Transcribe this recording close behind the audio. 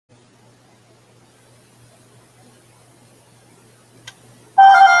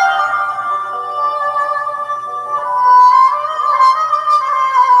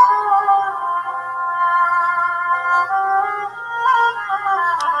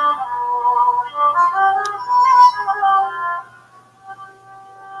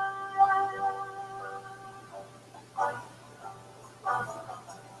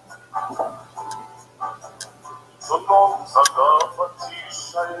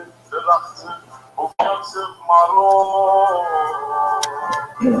درخت هویت مرا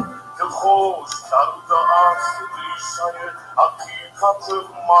که خوش کرده است ریشه حقیقت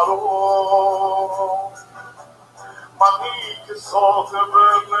مرا. منی که صاحب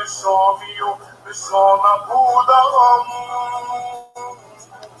نشانی و نشانه بودم،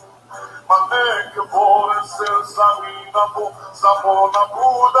 منی که وارث زمینم و زمانه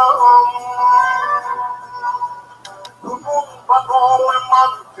بودم، کنون به نام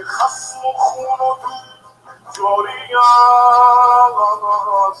من که خصم و خون و دود جاری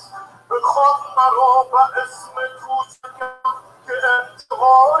است، بخوان مرا به اسم کوچکم که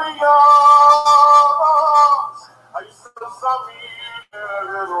انتقاری است. ای سرزمین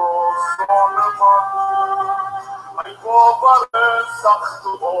راستان من، ای باور سخت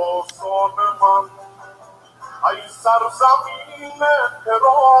و آسان من، ای سرزمین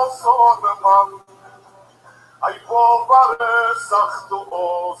حراسان من، ای باور سخت و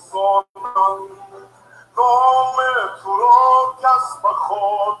آسان من. نام تو را کس به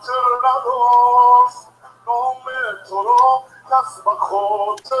خاطر نداشت، نام تو را کس به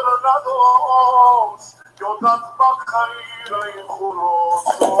خاطر نداشت. یادت بخیر ای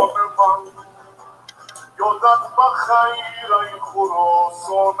خراسان من، یادت بخیر ای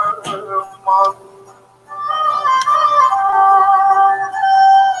خراسان من.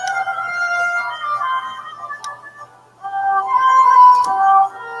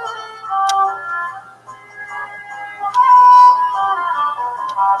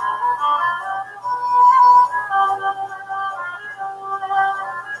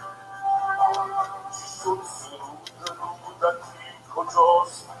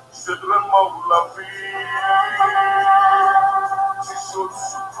 کجاست شدر مولوی، چی شد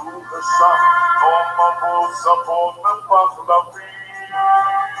شکوه شهر نامم و زبان پهلوی.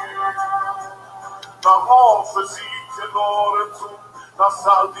 نه حافظی کنار تو، نه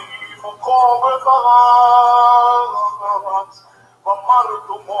سعدی مقاومت و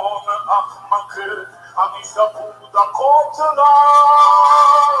مردمان احمق همیشه بود قاتلم.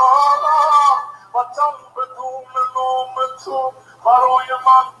 وطن بدون نام تو برای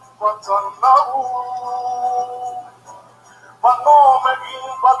من وطن نبود و نام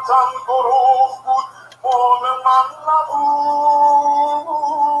این وطن گروه بود مال من نبود.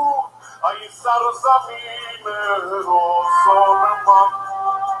 ای سرزمین راستان من،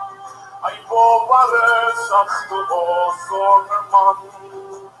 ای باور سخت و آسان من،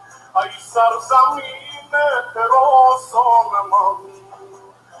 ای سرزمین راستان من،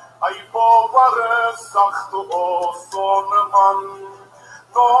 ای باور سخت و آسان من.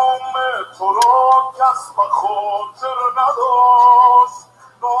 نام تو را کس به خاطر نداشت،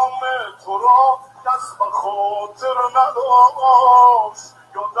 نام تو را کس به خاطر نداشت.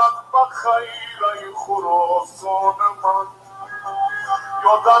 یادت بخیر ای خراسان من،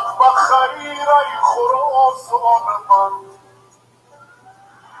 یادت بخیر ای خراسان من.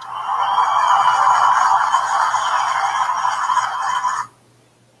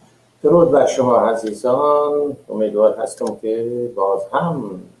 درود بر شما عزیزان، امیدوار هستم که باز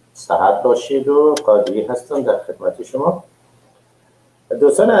هم صحت باشید و قادری هستم در خدمت شما.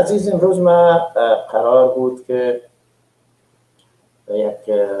 دوستان عزیز، امروز من قرار بود که یک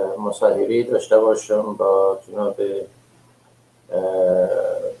مصاحبه داشته باشم با جناب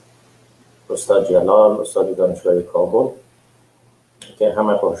استاد جلال، استاد دانشگاه کابل، که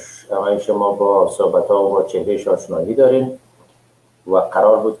همه شما با صحبت‌ها و با چهرهش آشنایی داریم و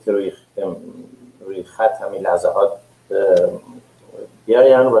قرار بود که روی خط همین لحظات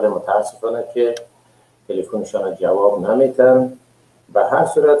بیاین، ولی متاسفانه که تلفنشان جواب نمیتن. به هر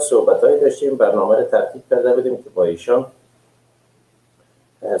صورت صحبت‌هایی داشتیم، برنامه رو ترتیب کرده بودیم که با ایشان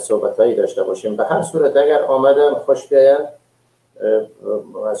صحبت‌هایی داشته باشیم. به هر صورت اگر آمدن خوش بیاین،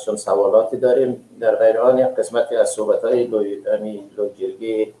 ازشان سوالاتی داریم. در غیر آن یک قسمتی از صحبت‌های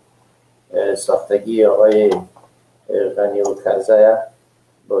لوجرگی ساختگی آقای غنی و کرزه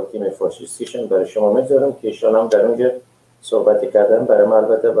با تیم فاشیستیشن برای شما میذارم که ایشان هم در اونجا صحبتی کردن، برای من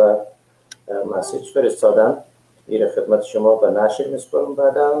البته و مسیج فرستادن. این خدمت شما به نشر میسپارم.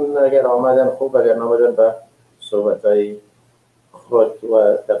 بعدا اگر آمدن خوب، اگر نامدن به صحبت‌های خود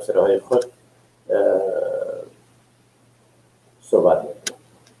و تبصره‌های خود صحبت میکنم.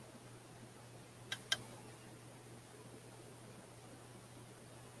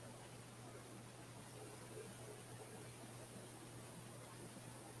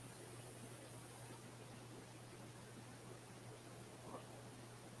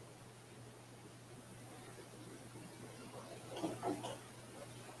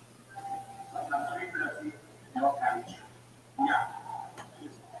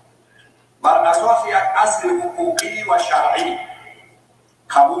 بر اساس یک اصل حقوقی و شرعی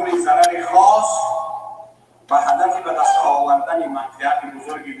قبول ضرر خاص و هدفی به دست آوردن منفعت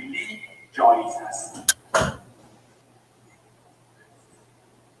بزرگ ملی جایز است.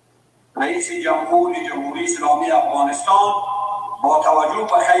 رئیس جمهوری اسلامی افغانستان با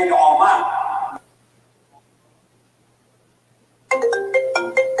توجه به خیر عامه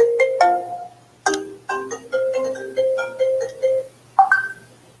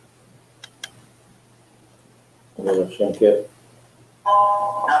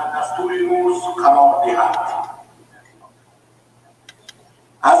در دستور روز قرار دهد.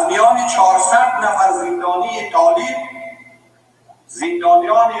 از میان 400 نفر زندانی طالب،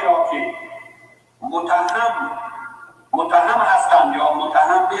 زندانیانی را که متهم هستند یا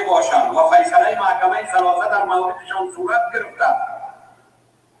متهم میباشند و فیصله محکمه ثلاثه در موردشان صورت گرفته،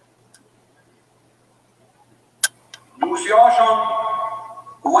 دوسیه‌هاشان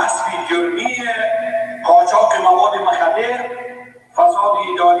وصف جرمی قاچاق مواد مخدر، فساد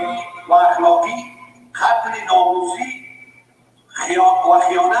اداری و اخلاقی، قتل ناموسی و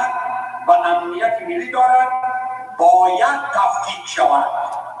خیانت و امنیت ملی دارد، باید تفکیک شود.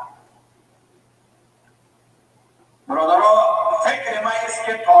 برادران، فکر من است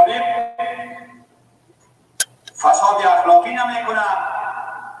که طالب فساد اخلاقی نمی کند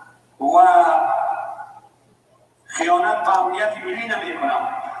و خیانت به امنیت ملی نمی کند.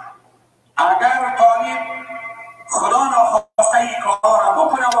 اگر طالب خدا ناخواسته این کار را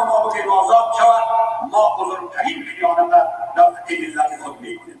بکنه و ما بگیم آزاد شود، ما بزرگترین خیانت در ملت خود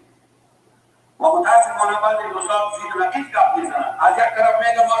میکنیم. و متاسفانه بعضی دوستان سید نقیص گپ میزنند. از یک طرف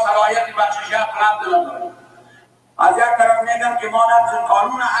میگم ما صلاحیت بخششیت نداریم، از یک طرف میگم که ما نقض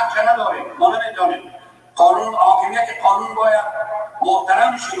قانون حق نداریم. ما نمیدانیم قانون، حاکمیت قانون باید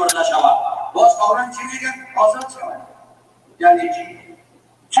محترم شمرده شود. باز فوراً چی میگن؟ آزاد شود. یعنی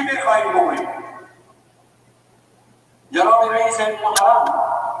چی میخواهیم بکنیم؟ جناب رئیس محترم،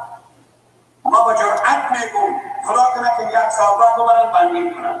 ما با جرأت میگم خدا کنه که یک سال بعد ببرن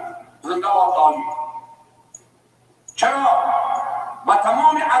بندی کنن زنده و طالب. چرا؟ با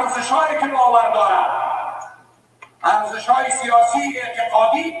تمام ارزش‌هایی که باور دارد، ارزش‌های سیاسی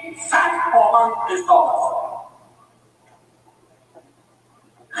اعتقادی، سخت با من استاد است.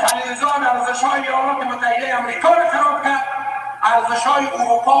 خلیلزاد ارزش‌های ایالات متحده امریکا را خراب کرد، ارزش‌های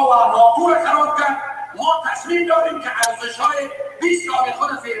اروپا و ناتو را خراب کرد. ما تصمیم داریم که ارزش‌های 20 سال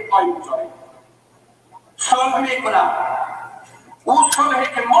خود زیر پای بگذاریم. صلح میکنم، اون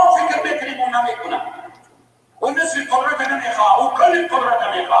صلحی که ما فکر میکنیم اون نمیکنم. اون نصف قدرت نمیخواه، اون کل قدرت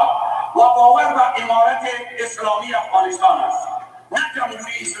نمیخواه و باور به امارت اسلامی افغانستان است، نه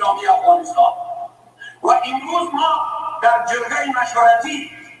جمهوری اسلامی افغانستان. و امروز ما در جرگه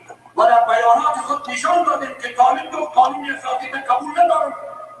مشورتی و در بیانات خود نشان دادیم که طالب دو قانون اساسی قبول ندارم،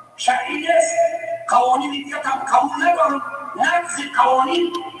 شرعی است، قوانین دیگه هم قبول ندارم. نقض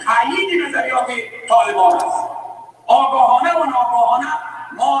قوانین تایید نظریات طالبان است. آگاهانه و ناگاهانه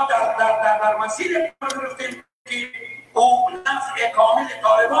ما در مسیر گرفتیم که او نفع کامل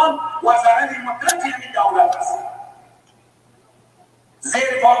طالبان و ضرر مطلق همین دولت است.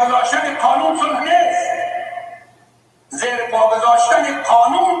 زیر پا گذاشتن قانون صلح نیست، زیر پا گذاشتن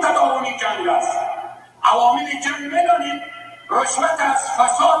قانون تداوم جنگ است. عوامل جنگ میدانید رشوت است،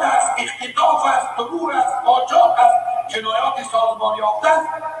 فساد است، اختطاف است، عبور است، قاچاق است، جنایات سازمان یافته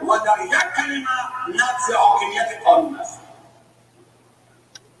و در یک کلمه نقض حاکمیت قانون است.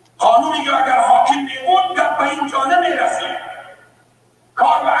 قانونی که اگر حاکم میبود گپ به اینجا نمیرسید،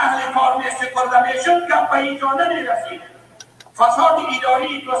 کار به اهل کار میسپرده میشد گپ به اینجا نمیرسید. فساد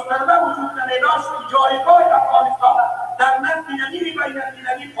اداری گسترده وجود نمیداشت. جایگاه افغانستان در نظم بین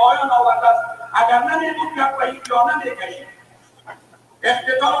المللی پایان آورده است. اگر نمیبود گپ به اینجا نمیکشید.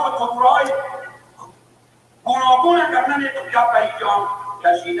 اختطاف خودروهای گوناگون اگر نمیبود گپ به اینجا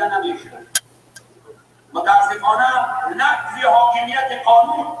کشیده نمیشد. متاسفانه نقض حاکمیت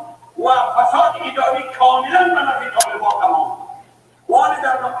قانون و فساد اداری کاملا به نفع طالبان تمام. ولی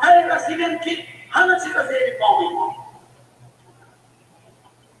در نقطه رسیدیم که همه چیز را زیر پا می‌کنیم.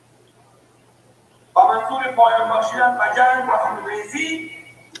 با منظور پایان بخشیدن به جنگ و خونریزی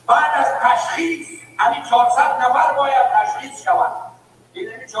بعد از تشخیص، یعنی 400 نفر باید تشخیص شود،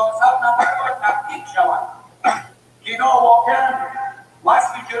 یعنی 400 نفر باید تحقیق شود که اینا واقعا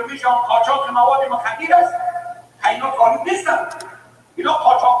وصف جرمیشان قاچاق مواد مخدر است. اینا طالب نیستند، اینا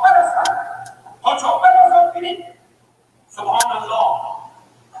قاچاقبر هستند. قاچاقبر آزاد کنید. سبحان الله.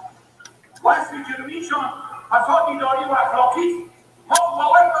 وصف جرمیشان فساد اداری و اخلاقی. ما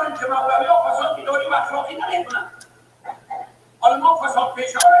باور داریم که مولوی‌ها فساد اداری و اخلاقی نمی‌کنند. حالا ما فساد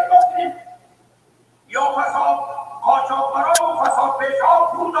پیشه‌ها را اجرا کنیم یا فساد قاچاقبران و فساد پیشه‌ها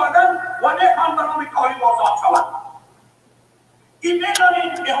پول دادن و نمی‌خوان به نام طالب آزاد شوند. این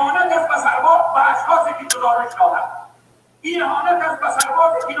می‌دانید اهانت است به سرباز و اشخاصی که گزارش دادند. این اهانت است به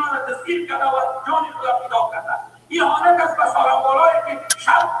سربازی که اینا را دستگیر کرده و جان خود را فدا کرده. این اهانت است به سالم‌بالایی که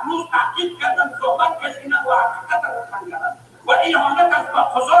شب روز تحقیق کردند، صحبت کشیدند و حقیقت را روشن کردند. و این اهانت است به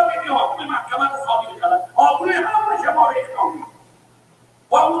قضاتی که حکم محکمه را صادر کردند. آبروی همه شما را احترامی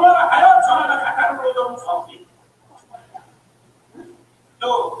و اونا را حیاتشان را خطر رو درون ساختید.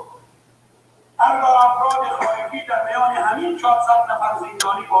 دو، هر افراد خارجی در میان همین 400 نفر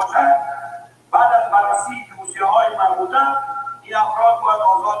زندانی باشد، بعد از بررسی توصیه‌های مربوطه این افراد باید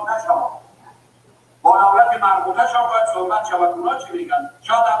آزاد نشوند. با دولت مربوطه شان باید صحبت شود. اونا چی میگن؟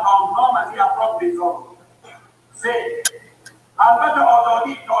 شاید در قانونام از این افراد بیزار بود. 3. البته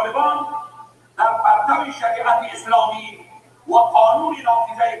آزادی طالبان در پرتو شریعت اسلامی و قانون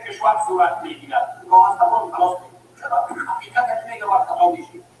نافذه کشور صورت میگیرد. کاغذ تمام خلاص میگیرد. حقیقتش میگه باید خطا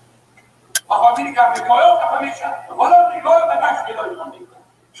میشید. بخاطری که امریکایی خطا میشن، حالا امریکایی به دشت گدایتان میگن.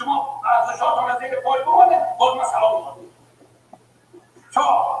 شما ارزشاتان از زیر پای بمانه، باز مسئله میخوانید.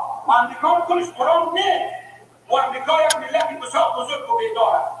 و امریکا کلش قرآن نه. و امریکا یک ملت بسیار بزرگ و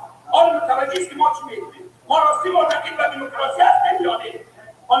بیدار است. آن متوجه است که ما چی میگوییم. ما راستی معتقد به دموکراسی هستیم یا نه؟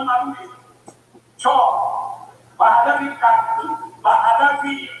 آن معلوم نیست. به هدف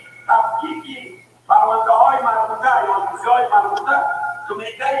تفکیک پرونده‌های مربوطه یا توصیه‌های مربوطه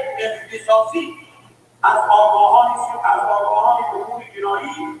کمیته اختصاصی از آگاهان امور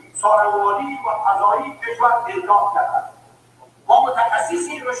جنایی، ساره‌واری و قضایی کشور اعلام کردند. ما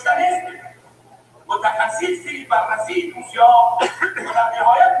متخصصی رشته نیستیم. متخصصی بررسی توصیه‌ها و در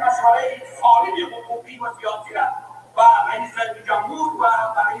نهایت مشوره سالم حقوقی و سیاسی را و رئیس جمهور و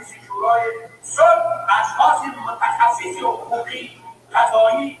رئیس شورای صلح اشخاص متخصصی حقوقی،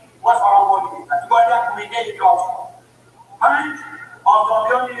 قضایی و ساره‌واری می‌کنند. باید یک کمیته ایجاد شود. 5.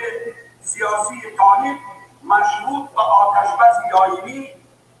 آزادیان سیاسی طالب مشروط به آتش‌بس دائمی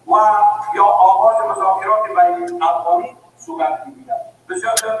و یا آغاز مذاکرات بین افغانی صورت می‌گیرد.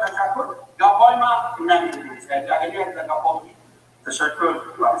 بسیار تشکر. گپای من نمی‌دونید. اگر یک تشکر.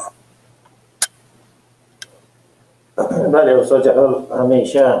 بله استاد جلال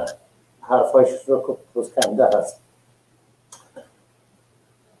همیشه حرفایش رو کنده هست.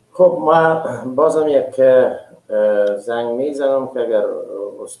 خب ما بازم یک زنگ میزنم که اگر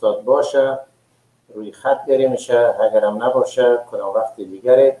استاد باشه روی خط گیری میشه، اگرم نباشه کنم وقت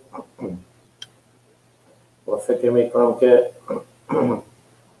دیگره. و فکر میکنم که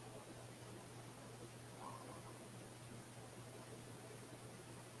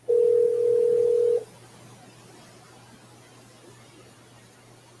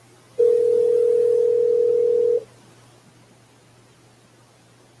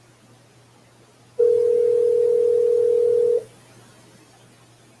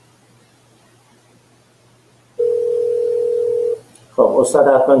استاد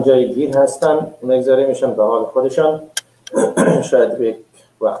حتما جای گیر هستن، مگذاره میشن به حال خودشان. شاید به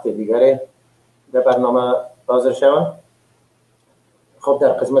وقت دیگره به برنامه حاضر شوند. خب در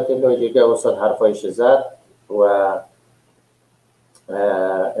قسمت لوجیگه استاد حرفایش زد و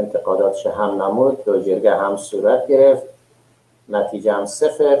انتقاداتش هم نمود. لوجیگه هم صورت گرفت، نتیجه هم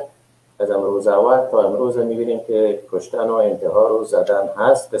 0. از امروز اول تا امروز میبینیم که کشتن و انتحار و زدن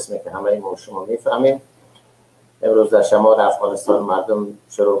هست، قسمی که همه ما شما میفهمیم. امروز در شمال افغانستان مردم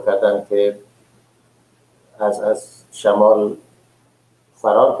شروع کردن که از شمال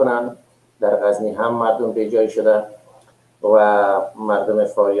فرار کنن. در غزنی هم مردم بیجای شده و مردم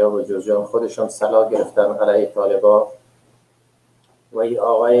فاریاب و جوزجان خودشان سلاح گرفتن علیه طالبان. و این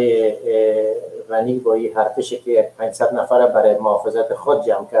آقای غنی با این ارتشی که 500 نفر برای محافظت خود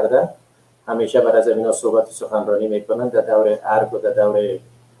جمع کرده، همیشه بر از اینا صحبت و سخنرانی میکنن در دور ارگ و در دور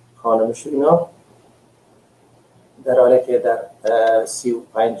خانمش اینا، در حالی که در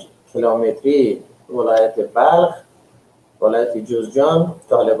 35 کیلومتری ولایت بلخ، ولایت جوزجان،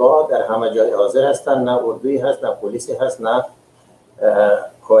 طالبان در همه جای حاضر هستند. نه اردویی هست، نه پلیسی هست، نه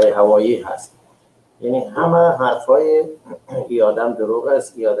کوه هوایی هست. یعنی همه حرفای ای آدم دروغ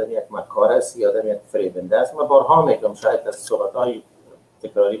است، ای آدم یک مکار است، ای آدم یک فریبنده است. من بارها میگم، شاید از صحبت‌های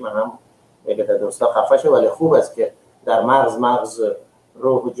تکراری من هم میگه تا دوستا خفه شه، ولی خوب است که در مغز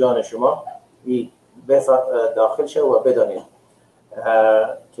روح و جان شما داخل شه و بدانید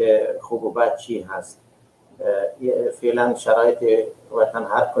که خوب و بد چی هست. فعلا شرایط وطن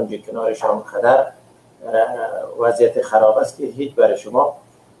هر کنج کنارشان خطر وضعیت خراب است که هیچ برای شما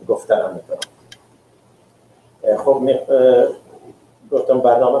گفته نمی‌کنم. خب گفتم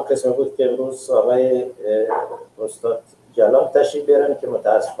برنامه قسم بود که امروز آقای استاد جلال تشریف بیارن که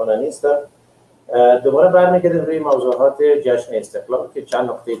متاسفانه نیستن. دوباره برمیگردیم روی موضوعات جشن استقلال که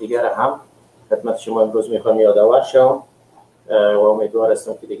چند نکته دیگر هم خدمت شما امروز میخوام یادآور شم. و امیدوار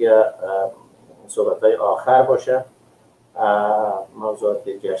هستم که دیگه صحبت‌های آخر باشه. موضوعات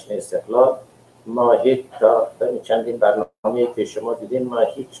جشن استقلال ما هیچ تا چندین برنامه‌ای که شما دیدین ما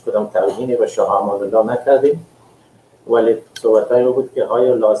هیچ کدام توهینی به شاه امان الله نکردیم، ولی صحبت‌هایی بود که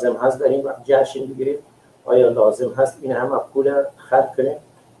آیا لازم هست در این وقت جشن بگیریم، آیا لازم هست این همه پول خرج کنیم،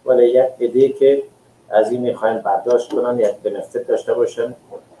 ولی یک ایده که از این میخواین برداشت کنن، یک بنفیت داشته باشن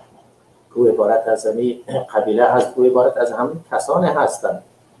که عبارت از همین قبیله هست، که عبارت از همین کسانه هستند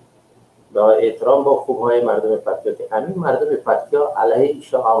با احترام با خوبهای مردم پکتیا که همین مردم پکتیا علیه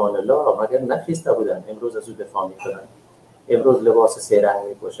شاه امان الله مگر نخیسته بودن، امروز از او دفاع میکنن، امروز لباس سه رنگ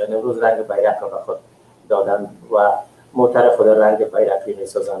میپوشن، امروز رنگ بیرق را به خود دادن و موتر خود رنگ بیرقی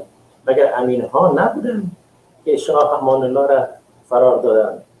میسازن، مگر امین ها نبودن که شاه امان الله را فرار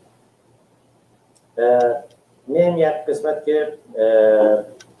دادن. میم یک قسمت که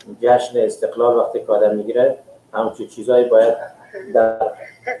جشن استقلال وقتی که آدم میگیره همچون چیزایی باید در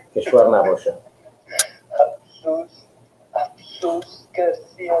کشور نباشه. افسوس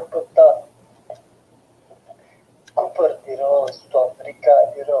گرسیا بودا کوپر دیراست و افریقا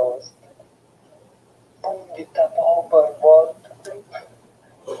دیراست بوندی تباه برباد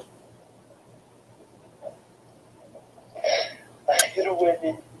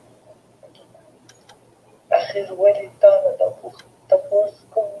اخیر ولی دانه تپوس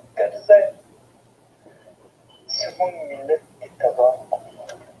کن کرزه سمون ملت تباه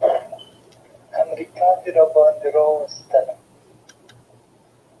امریکا دی را باندې راوستله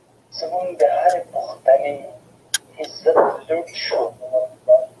زمونږ د هرې پښتنې عزت لوټ شو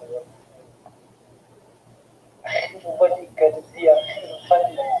اخیر ولې ګرځي اخیر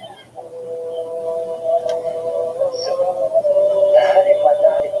ولې زمونږ د هرې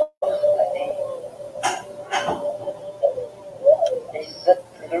مدارې پښتنې عزت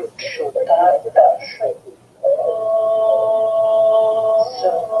لوټ شو تار شو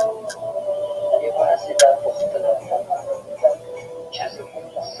یوازې دا پوښتنه چې زموږ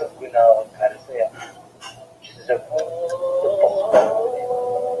څه ګناه وکړه چې زموږ د پښتنو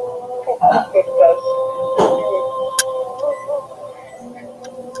په کفر داسې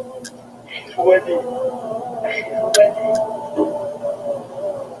ولې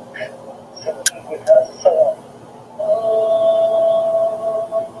زموږ ګناه څه وه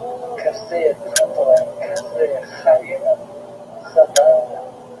کرزه یې خطا کرزه یې خاینه خطا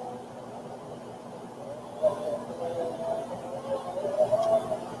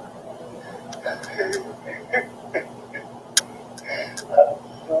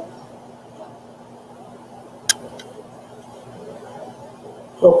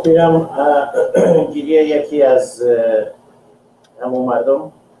خب دیرم گیریه یکی از همون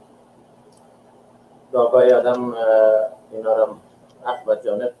مردم داگاه آدم اینا را حق و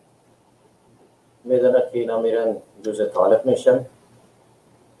جانب میدونه که اینا میرن جزء طالب میشن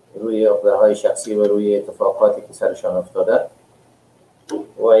روی عقده های شخصی و روی اتفاقاتی که سرشان افتاده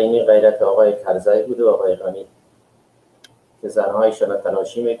و اینی غیرت آقای کرزی بود و آقای غنی که زنهایشان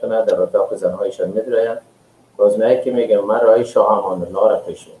تلاشی میکنه در اتاق زنهایشان میدراین بازمه که میگه من رای شاه امان الله را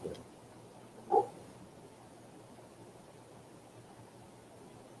پیش میگیرم.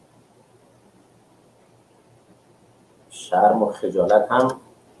 شرم و خجالت هم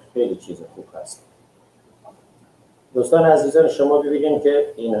خیلی چیز خوب هست. دوستان عزیزان شما ببینید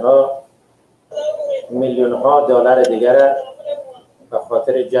که اینها میلیون ها دلار دیگر به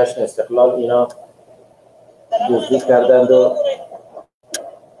خاطر جشن استقلال اینا دزدی کردند و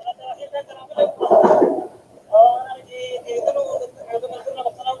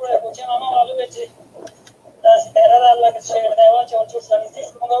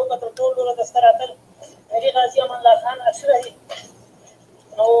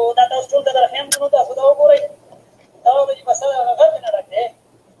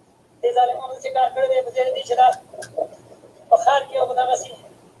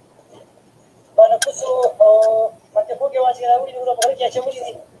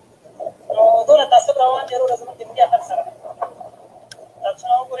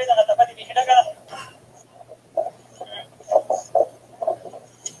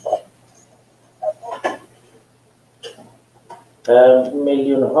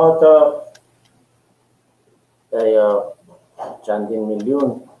میلیون ها تا یا چندین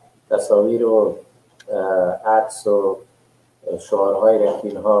میلیون تصاویر و عکس و شعارهای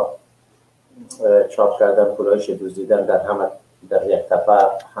رنگین ها چاپ کردن، پولایش دزدیدن در همه در یک تپه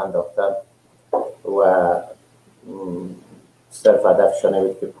انداختن و صرف هدفشان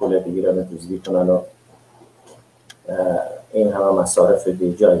بود که پول بگیرن و دزدی کنن و این همه مصارف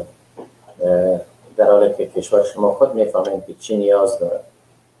بیجای، در حالی که کشور شما خود میفهمید که چی نیاز داره،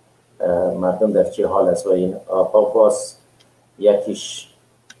 مردم در چه حال است و این آقا باز یکیش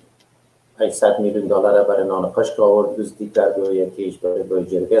 800 میلیون دلار برای نان خشک آورد دزدی کرد و یکیش برای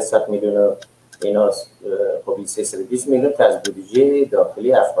بزرگ 100 میلیون. اینا خب 320 میلیون از بودجه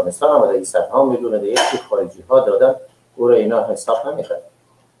داخلی افغانستان آمده، این صدها میلیون دیگه که خارجی ها دادن، او را اینا حساب نمیکنن.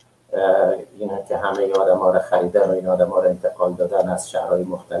 اینا که همه آدم ها را خریدن و این آدم ها را انتقال دادن از شهرهای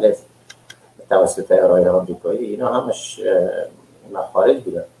مختلف توسط تیارهای آمریکایی، اینا همش مخارج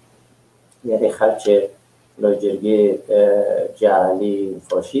بودن. یعنی خرچ لاجرگی جعلی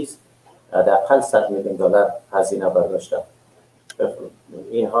فاشیست حداقل 100 میلیون دلار هزینه برداشتن.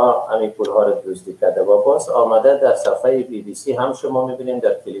 اینها همین پول ها رو دزدی کرده و باز آمده در صفحه BBC هم شما میبینید،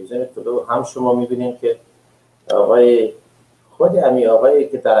 در تلویزیون طلوع هم شما میبینید که خود امی آقایی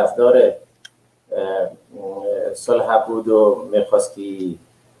که طرفدار صلح بود و میخواست که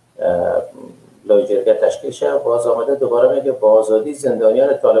لاجرگه تشکیل شه، باز آمده دوباره میگه با آزادی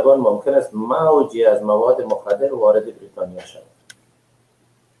زندانیان طالبان ممکن است موجی از مواد مخدر وارد بریتانیا شود.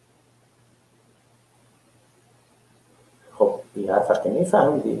 خب این حرف که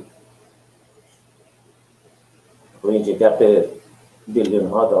میفهمیدی و اینجا گپ بیلیون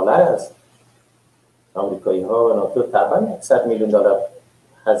ها دلار است. آمریکایی ها و ناتو طبعا 100 میلیون دلار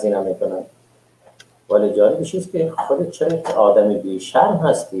هزینه میکنن. ولی جالبش است که خودت چرا آدم بیشرم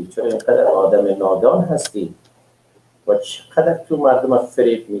هستی، چرا اینقدر آدم نادان هستی و چقدر تو مردم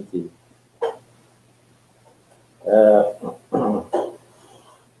فریب میدی.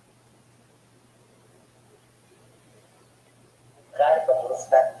 غرب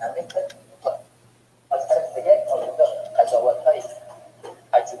درستن همه کرد از طرف دیگه قضاوت های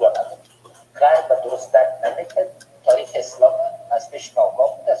عجوبانه غرب درستن همه کرد. تاریخ اسلام از پیش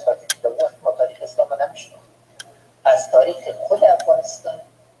ناگاه بود، از وقتی که ما تاریخ اسلام نمیشنم. از تاریخ خود افغانستان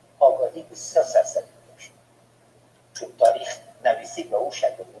آگاهی بسیار سرسری داشت، چون تاریخ نویسی به او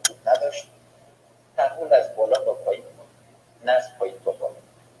شکل وجود نداشت. تحول از بالا با پایین، نه از پایین تا بالا.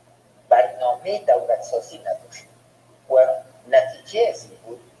 برنامه دولت سازی نداشت و نتیجه از این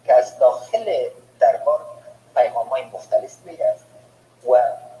بود که از داخل دربار پیغام‌های مختلف می‌رفت و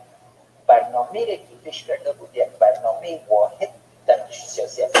برنامه را که پیش کرده بود یک برنامه واحد در کشور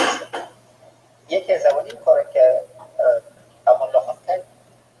سیاسی افغانستان. یکی از اولین کار که امان خان کرد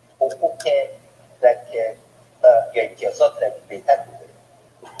حقوق یا امتیازات را بهتر بوده.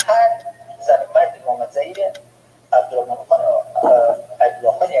 هر زن مرد محمد ظهیر عبدالرحمن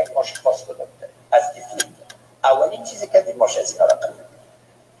خان یک ماش خاص داده بوده از تفلیت. اولین چیزی که دیماش از اینا را کرد.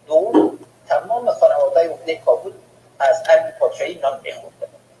 دوم تمام خانواده عهده کابل از ارگ پادشاهی نان میخورده.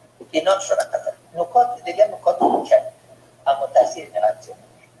 اینان شرکت. نکات دیگه نکات کوچک اما تاثیر نهایت زیاد.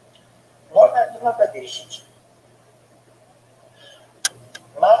 ما مردم به دریشی چی؟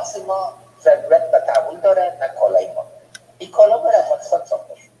 مغز ما ضرورت به تحول داره، نه کالای ما. این کالا برای افغانستان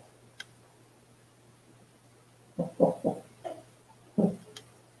ساخته شد.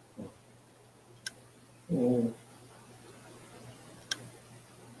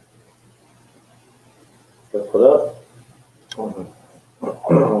 به خدا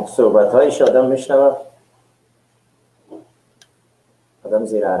صحبت هایش آدم میشنوه، آدم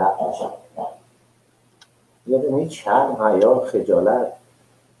زیر عرق میشه. یادم هیچ شرم، حیا، خجالت.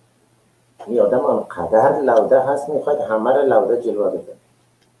 این آدم آنقدر لوده هست میخواید همه را لوده جلوه بده.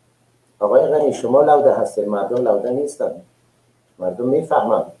 آقای غنی شما لوده هستید، مردم لوده نیستن. مردم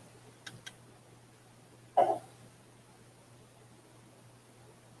میفهمن.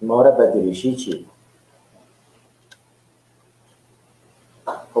 ما را بدریشی چی؟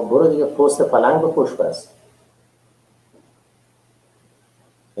 خب برو دیگه پوست پلنگ بپوش بس.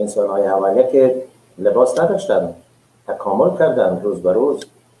 انسان های اولیه که لباس نداشتن، تکامل کردن روز به روز،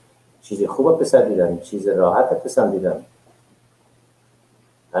 چیز خوب پسندیدن، چیز راحت پسندیدن.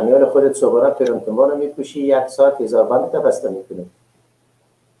 همیال خودت صبحانه پیرانتنبان رو میپوشی، 1 ساعت 1000 بند بسته میکنی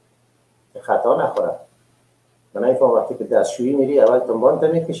که خطا نخوره. من ایفان وقتی که دستشویی میری اول تنبان تا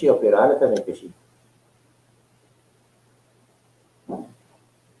میکشی یا پیراهن تا میکشی.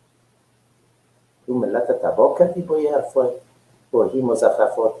 تو ملت تباه کردی با یه حرفای با این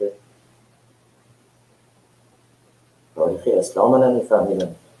مزخرفات. تاریخ اسلام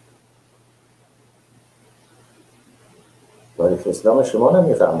نمیفهمیدن. تاریخ اسلام شما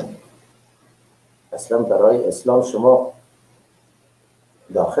نمیفهمید. اصلا برای اسلام شما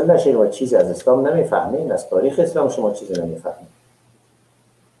داخل نشین و چیزی از اسلام نمیفهمین. از تاریخ اسلام شما چیزی نمیفهمین.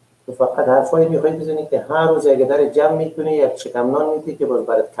 تو فقط حرفایی میخواید بزنید که هر روز اگه در جمع میتونی یک شکم نان میدی که باز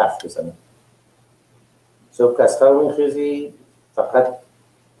برات کف بزنه. صبح که از خواب میخیزی فقط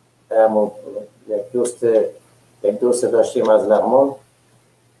یک دوست داشتیم از لغمان،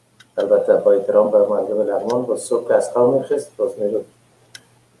 البته با احترام به مردم لغمان، با صبح که از خواب میخیز باز میگفت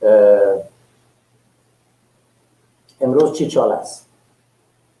امروز چی چال است؟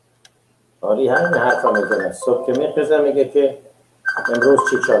 حالی همین حرف هم میزنه. صبح که میخیزه میگه که امروز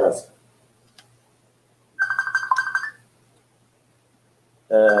چی چال است.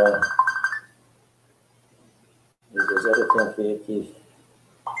 اجازه بکنم که یکی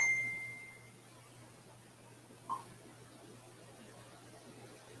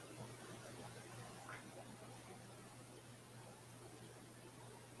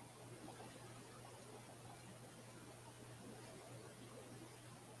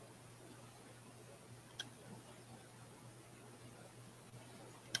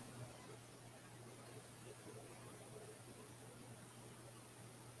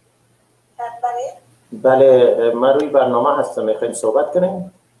بله من روی برنامه هستم. میخوایم صحبت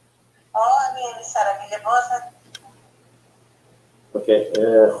کنیم؟ امیر سرمی لباس اوکی.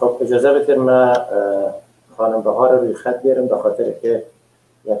 خب اجازه بدید من خانم بهاء رو روی خط بیارم به خاطر که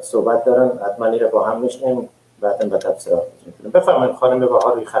یک صحبت دارن، حتما این رو با هم میشنیم بعدا به تفسیرات میتونیم. بفرمایید خانم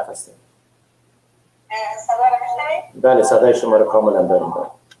بهاء روی خط هستیم. صدا رو میشنوید؟ بله صدای شما رو کاملا داریم.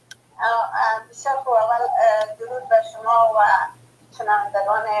 بسیار خوب. اول درود بر شما و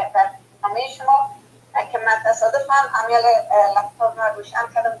شنوندگان برنامه شما که من تصادفاً امیال لپتاپ رو روشن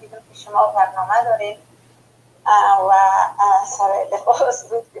کردم دیدم که شما برنامه دارید و سر لباس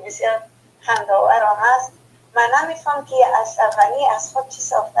بود که بسیار خنده‌آور است. من نمی‌فهم که اشرف غنی از خود چی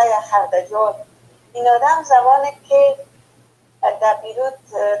ساخته یا خردجال. این آدم زمانی که در بیروت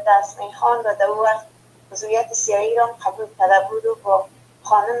درس می‌خواند و در اون وقت عضویت سیاسی را قبول کرده بود و با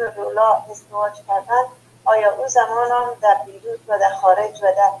خانم رولا ازدواج کردند، آیا او زمان هم در بیروت و در خارج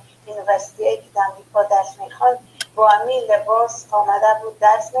و در یونیورسیتی که در امریکا درس می‌خواند با همین لباس آمده بود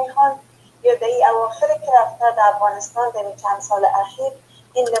درس می‌خواند، یا در این اواخر که رفته در افغانستان در چند سال اخیر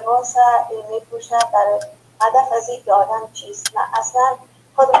این لباس می‌پوشه؟ برای هدف از این آدم چیست؟ نه اصلا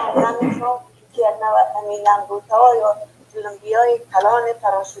خودم نمی‌فهمم که همین لنگوت‌ها یا تلمبیای کلان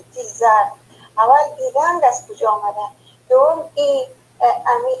پاراشوتی زرد اول این رنگ از کجا آمده؟ دوم این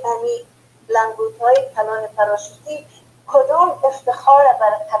امی لنگوت‌های کلان پاراشوتی کدام افتخار بر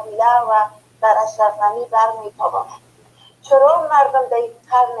قبیله و بر اشرف غنی برمی‌تاباند؟ چرا مردم در این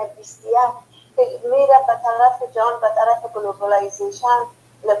قرن 21 میره به طرف جان، به طرف گلوبالایزیشن،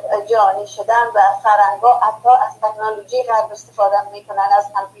 جهانی شدن و فرنگا حتی از تکنولوژی غرب استفاده میکنن، از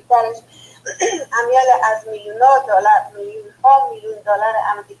کامپیوترش امیال از میلیون دلار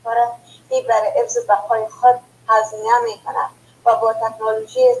امریکا را برای حفظ بقای خود هزینه میکنن و با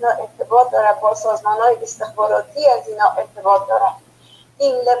تکنولوژی از اینا ارتباط داره، با سازمان‌های استخباراتی از اینا ارتباط داره.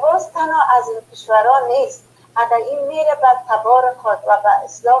 این لباس تنها از این کشورها نیست. اگر این میره به تبار خود و به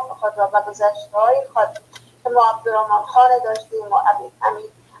اسلاف خود و به گذشته‌های خود که ما عبدالرحمن خان داشتیم و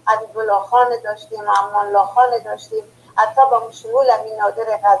حبیب الله خان داشتیم و امان الله خان داشتیم، حتی با شمول امین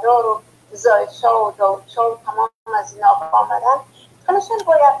نادر غدار و زاهد شاه و داود شاه و تمام از اینا آمدن، خلشان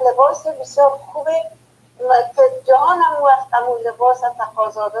با یک لباس بسیار خوبه که جهان هم وقت امون لباس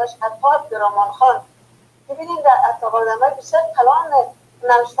تقاضا داشت. حتی عبدالرحمن خان ببینید در اعتقادمه بسیار کلان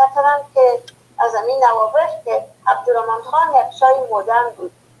نوشته کردن که از این نوابغ که عبدالرحمن خان یک شای مدرن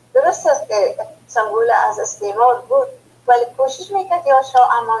بود، درست است که سمبول از استعمار بود، ولی کوشش میکرد یا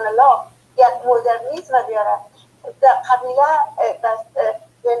شاه امان الله یک مدرنیزم بیاره در قبیله،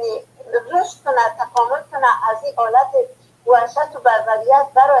 یعنی رشد کنه، تکامل کنه، از این حالت وحشت و بربریت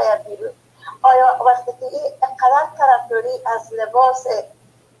برای بیرون. آیا وقتی که این قدر طرفداری از لباس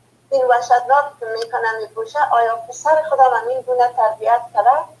این وحشتناک که میکنه میپوشه، آیا پسر خدا همین گونه تربیت کرده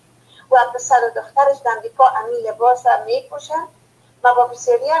و پسر و دخترش در امریکا همین لباس را میپوشن؟ ما با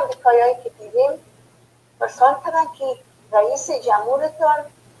بسیاری امریکایی‌هایی که دیدیم پرسان کردن که رئیس جمهورتان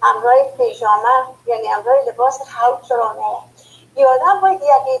همراه پیژامه یعنی همراه لباس خواب چرا نه؟ این آدم باید یک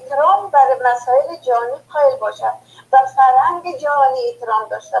احترام برای مسائل جهانی قائل باشد و فرهنگ جهانی احترام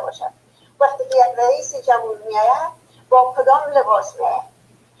داشته باشد. وقتی که یک رئیس جمهور میآید با کدام لباس میآید؟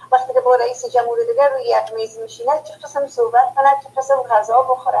 وقتی که با رئیس جمهور دیگر روی یک میز میشینه چه قسم صحبت کنه، چه قسم غذا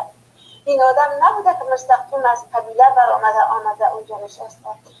بخوره؟ این آدم نبوده که مستقیم از قبیله آمده اونجا نشسته،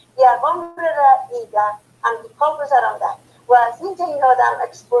 یکم را ایده امریکا گذرانده و از اینجا این آدم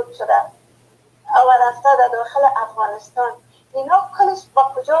اکسپورت شده و رفته در داخل افغانستان. اینا کلش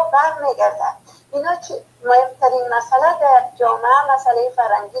با کجا برمیگرده؟ اینا مهمترین مسئله در جامعه مسئله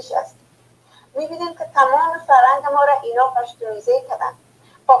فرنگیش است. میبینیم که تمام فرنگ ما را اینا پشتونیزه کردن،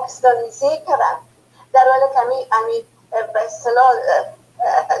 پاکستانیزه کردن، در حالی که امی به اصطلاح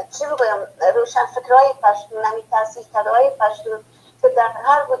چی بگویم روشن فکرهای پشتون، امی تحصیل کردهای پشتون که در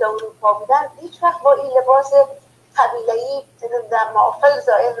غرب و در اروپا بودن هیچ وقت با این لباس قبیله‌ای در محافل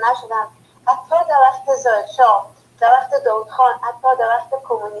ظاهر نشدن. حتی در وقت زاهد شاه، در وقت داود خان، حتی در وقت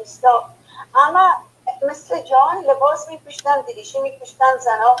کمونیستا، اما مثل جان لباس میپوشیدن، دریشی میپوشیدن،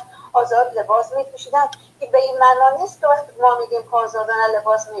 زنها آزاد لباس میپوشیدن که به این معنا نیست که وقتی ما میگیم که آزادانه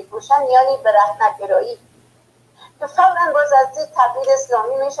لباس میپوشن یعنی برهنه‌گرایی، که فوراً باز از دید تبدیل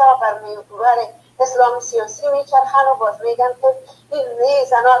اسلامی میشه و بر محور اسلام سیاسی میچرخن و باز میگن که این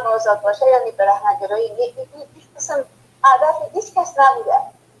زنان آزاد باشه یعنی برهنه‌گرایی. قسم هدف هیچ کس نبوده.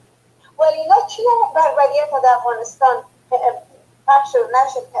 ولی اینا چی بربریت در افغانستان پخش و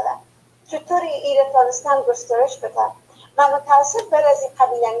نشر کردن؟ چطوری ایره تانستن گسترش بدن؟ من متاسف بر از این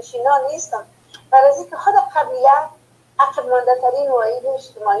قبیله نشینان نیستم، بر از اینکه خود قبیله عقب مانده ترین وعید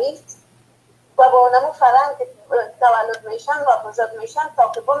اجتماعی است و با اونمو فرهنگ تولد میشن و بزرگ میشن تا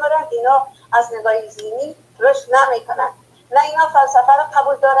که بمرن اینا از نگاه ذهنی رشد نمیکنن. نه اینا فلسفه را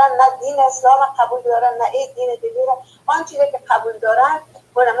قبول دارن، نه دین اسلام را قبول دارن، نه ای دین دیگه را. آن چیزی که قبول دارن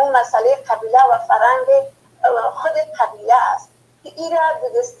اونمو مسئله قبیله و فرهنگ خود قبیله است که این را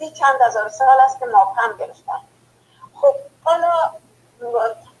به دستی چند هزار سال است که محکم گرفتن. خب حالا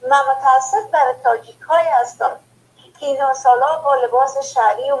من متاسف برای تاجیک های هستم که اینا سالا با لباس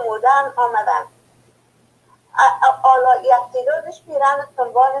شهری و مدرن آمدن. حالا اقتدارش پیرن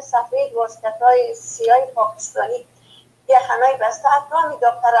تنبان سفید واسکت های سیاه پاکستانی یخنای بسته. حتی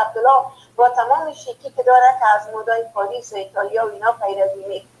دکتر عبدالله با تمام شیکی که داره که از مدای پاریس و ایتالیا و اینا پیروی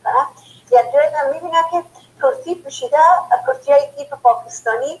میکنه، یک جایی هم میبینه که کرتی پوشیده، کرتی های تیپ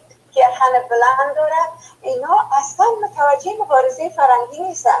پاکستانی که یخن بلند داره. اینا اصلا متوجه مبارزه فرنگی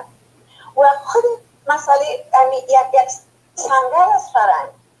نیستن و خود مسئله یک سنگر از فرنگ.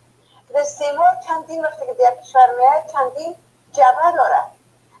 استعمار چندین وقتی که در کشور میاد چندین جبهه داره،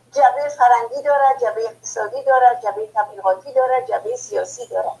 جبهه فرنگی داره، جبهه اقتصادی داره، جبهه تبلیغاتی داره، جبهه سیاسی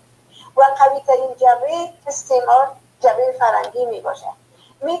داره و قوی ترین جبهه استعمار جبهه فرنگی می باشه.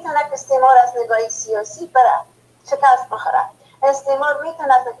 میتونه که استعمار از نگاه سیاسی بره شکست بخوره، استعمار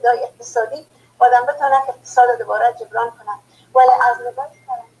میتونه از نگاه اقتصادی آدم بتونه که اقتصاد دوباره جبران کنه، ولی از نگاه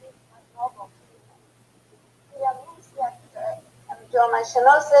فرنگی جامعه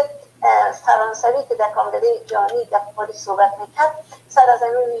شناس فرانسوی که در کانگره جهانی در پاریس صحبت میکرد سر از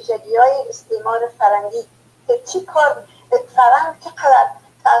این ویژگی های استعمار فرنگی که چی کار فرنگ چقدر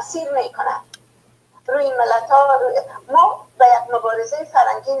تاثیر میکنه روی ملت ها. ما به یک مبارزه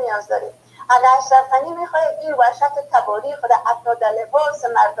فرنگی نیاز داریم. اگر اشرف غنی میخواد این وحشت تباری خود حتی در لباس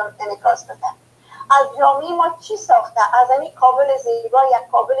مردم انعکاس بده، از جامعه ما چی ساخته؟ از این کابل زیبا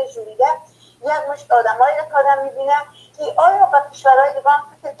یک کابل جوریده یک مشت آدمایی را که آدم میبینه که آیا به کشورهای دیگه هم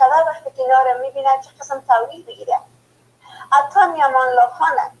فکر کرده وقتی که اینا را میبینن چه قسم تولید بگیره؟ حتی امان الله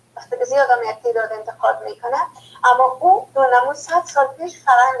خان وقتی که زیاد هم یک تعداد انتقاد میکنه اما او دونمون 100 سال پیش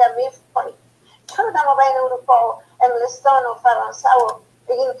فرهنگ میفهمید. چرا در بین اروپا و انگلستان و فرانسه و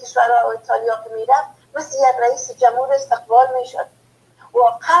این کشورها و ایتالیا که میرفت مثل یک رئیس جمهور استقبال میشد،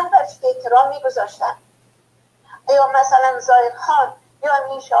 واقعا برش احترام میگذاشتن، یا مثلا ظاهر خان یا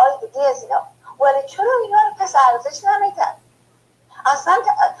این شاهای دیگه از اینا. ولی چرا اینا رو کس ارزش نمیده؟ اصلا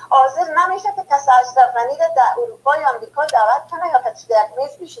حاضر نمیشه که کس اشرف غنی رو در اروپا یا امریکا دعوت کنه یا کسی در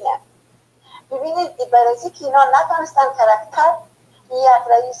میز بشینه. ببینید برای که اینا نتونستن کرکتر یک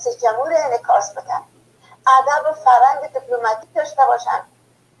رئیس جمهور انعکاس بدن، ادب و فرهنگ دیپلماتیک داشته باشن،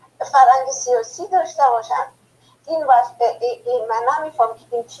 فرهنگ سیاسی داشته باشن. این من نمیفهم که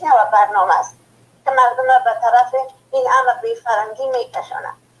این چی نوع برنامه است که مردم را به طرف این عمق به فرنگی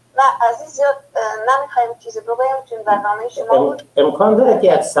میکشانه. من عزیز زیاد نمیخوایم چیزی بگویم چون برنامه شما بود. امکان داره که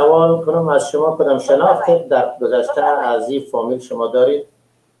یک سوال کنم از شما؟ کدام شناختی در گذشته از این فامیل شما دارید؟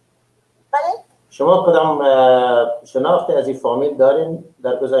 بله؟ شما کدام شناختی از این فامیل دارین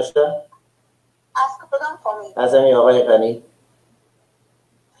در گذشته؟ از کدام فامیل؟ از این آقای غنی.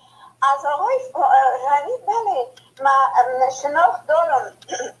 از آقای غنی بله من شناخت دارم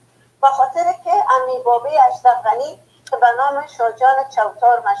به خاطر که امی بابی اشرف غنی که به نام شاهجان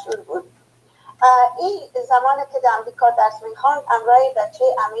چوتار مشهور بود. این زمانی که در امریکا درس میخواند همراه بچه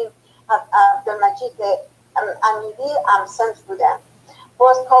امین عبدالمجید امیری همسنف بودن.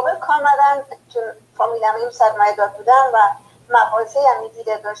 باز کابل آمدن چون فامیل امیم سرمایه‌دار بودن و مغازه امیری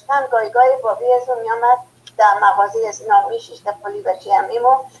داشتن. گاهی بابی از اون میامد در مغازه از اینا میشیش در پلی بچه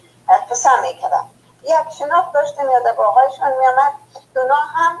امیمو قسم میکردن. یک شناخت داشتم یاد با آقایشون میامد. اونا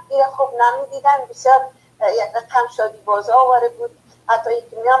هم این خوب نمیدیدن، بسیار یک رقم شادی باز آواره بود. حتی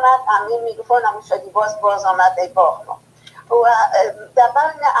یکی میامد امین میگفت همون شادی باز آمده باغ ما. و در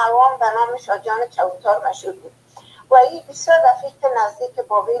بین عوام به نام شاهجان چوتار مشهور بود و این بسیار رفیق نزدیک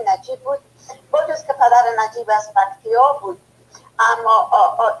بابی نجیب بود. با جز که پدر نجیب از پکتیا بود اما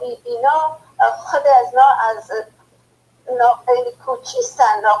اینا خود از نا از کوچی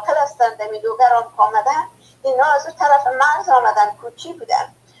هستن، ناقل هستن، دمیدوگر هم آمدن. اینا از اون طرف مرز آمدن، کوچی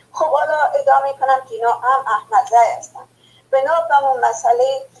بودن خب حالا ادامه کنم که اینا هم احمدزایی هستن. بنا به اون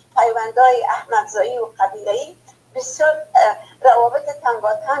مسئله پیوندهای احمدزایی و قبیله‌ای بسیار روابط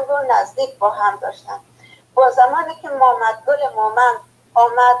تنگاتنگ و نزدیک با هم داشتن. با زمانی که محمدگل مومن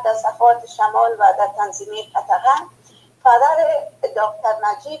آمد در صفات شمال و در تنظیمی قطغن، پدر دکتر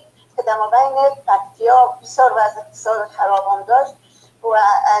نجیب که در مابین پکتیا بسیار وضع اقتصاد خرابم داشت و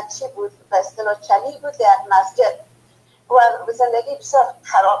چی بود به اصطلاح چلی بود در مسجد و زندگی بسیار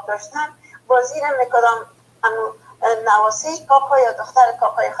خراب داشتن، با زیر میکدام نواسه کاکا یا دختر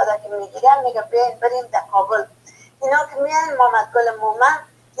کاکای خدا که میگیرن میگه بریم در کابل. اینا که میان محمدگل مومن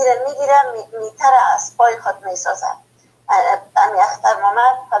میگیرن میتر از پای خود میسازن. امی اختر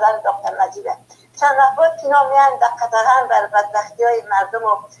محمد پدر دکتر نجیبه. چند وقت اینا میان در قطغن بر بدبختی های مردم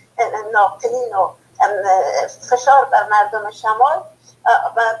و ناقلین و فشار بر مردم شمال،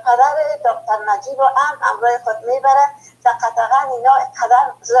 پدر دکتر نجیب و همراه خود میبرن. در قطغن اینا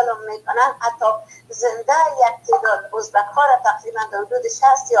قدر ظلم میکنن، حتی زنده یک تعداد ازبک ها را تقریبا در حدود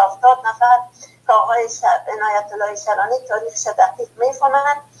 60 یا 70 نفر که آقای عنایت الله شرانی تاریخش دقیق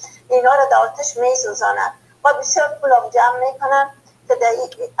میفهمن، اینا را در آتش میسوزانن و بسیار پولم جمع میکنن که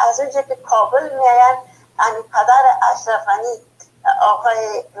از اونجا که کابل میاین پدر اشرف غنی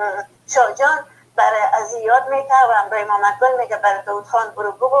آقای شاهجان برای از یاد میکنه و برای محمدگل میگه برای داود خان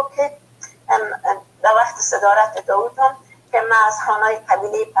برو بگو که در وقت صدارت داود هم که من از خانهای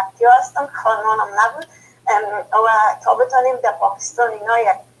قبیله پکتیا هستم، خانمانم نبود و تا بتانیم در پاکستان اینا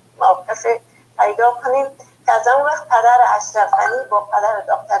یک موقف پیدا کنیم که از اون وقت پدر اشرف غنی با پدر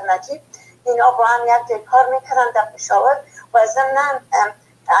دکتر نجیب اینا با هم یک جای کار میکنن در پشاور و ضمناً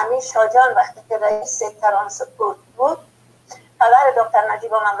امیر شاهجان وقتی که رئیس ترانسپورت بود، پدر دکتر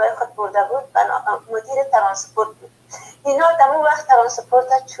نجیب هم همراه خود برده بود و مدیر ترانسپورت بود. اینا در اون وقت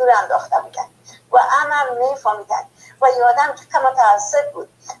ترانسپورت چور انداخته بودن و هم میفهمیدن و یادم که متاسف بود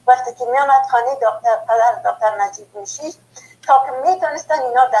وقتی که میامد خانه پدر دکتر نجیب میشید تا که میدونستن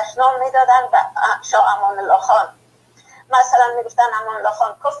اینا دشنام میدادن به شاه امان الله خان. مثلا میگفتن امان الله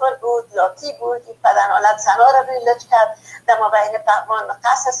خان کفر بود، لاتی بود، این پدرنالت زنا را بیلج کرد، در مابین پهمان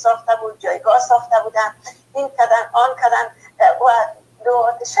قصر ساخته بود، جایگاه ساخته بودن، این کدن آن کدن و دو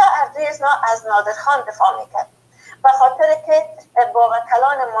شهر ریزنا از نادرخان دفاع میکرد. به خاطر که با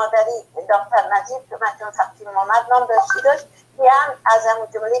وکلان مادری دکتر نجیب که مکنون تقدیم محمد نام داشت، هم از همون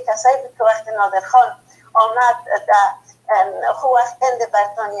جمله کسایی بود که وقت نادرخان آمد در خو وقت هند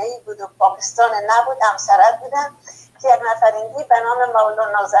برطانیایی بود و پاکستان نبود، همسرد بودن که یک نفرینگی به نام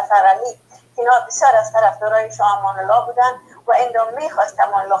مولانا ظفر علی، اینا بسیار از طرفدارای شاه امان الله بودن و این دو میخواست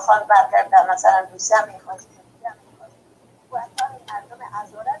امان الله خان برگرده، مثلا روسیه میخواست و اصلا مردم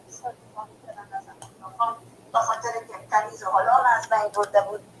ازارت بسیار دفاع میکردن از امان الله خان به خاطر که کنیز و غلام از بین برده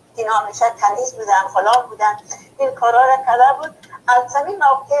بود. اینا همیشه کنیز بودن، غلام بودن، این کارا را کرده بود. از زمین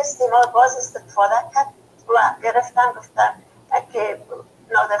موقع استعمار باز استفاده کرد و گفتن که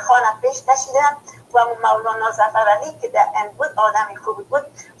نادرخان پیش کشیدن و مولانا ظفر علی که در این بود آدمی خوبی بود،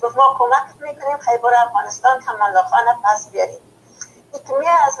 گفت ما کمک میکنیم خیبر افغانستان که امان الله خان پس بیاریم. یکی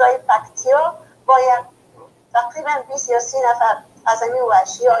از رای پکتیا با تقریبا 20 یا 30 نفر از این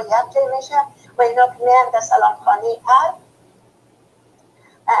وحشی ها یک جای میشه و اینا که میان در سلامخانی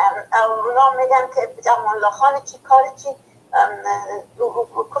اونا میگن که امان الله خان چی کار چی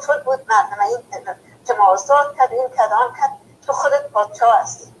کفر بود، مردم این تمازداد کرد، این کدام کرد، تو خودت پادشاه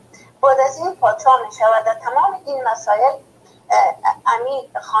هستی. بعد از این پادشاه می شود. در تمام این مسائل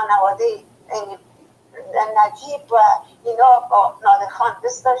امی خانواده نجیب و اینا با نادرخان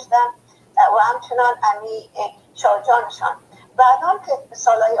دست داشتن و همچنان امی شاهجانشان. بعدان که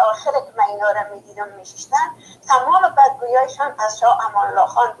سالهای آخر که من اینا را میدیدم میشیشتن، تمام بدگویایشان از شاه امان الله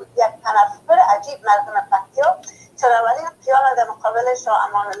خان بود. یک تنفر عجیب مردم پکتیا، چرا ولی خیال در مقابل شاه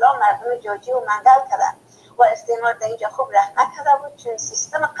امان الله مردم جاجی و منگل کردن و استعمار در اینجا خوب رحم نکرده بود، چون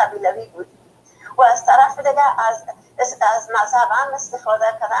سیستم قبیلوی بود و از طرف دیگه از مذهب هم استفاده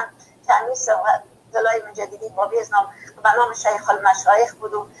کردن که همین دلای مجددی بابی از نام شیخ المشایخ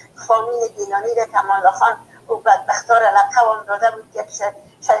بود و فامیل گیلانی را که امان الله خان و بدبختار لقب داده بود که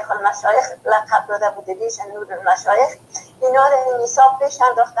شیخ المشایخ لقب داده بود، دیش نور المشایخ. اینا را این حساب پیش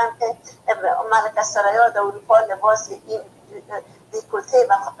انداختن که ملکه ثریا در اروپا لباس این دیکولته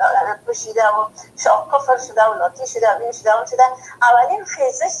پوشیده و شاه کفر شده و لاتی شده و این شده و اون شده. اولین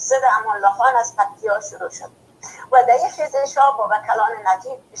خیزش ضد امان الله خان از پکتیا شروع شد و در این خیزش ها با وکلان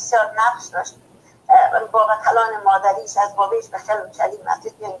نجیب بسیار نقش داشت. با وکلان مادریش از بابیش به خیلی چلی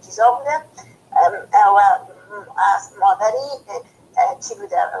مسجد یا این چیزا بوده و از مادری چی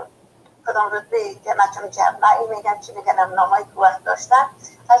بوده کدام رتبه که مچم جمعی میگن چی میگنم نامایی که وقت داشتن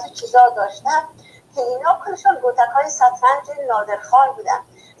از این چیزا داشتن که اینا کلشون گوتک های سطرنج نادرخان بودن.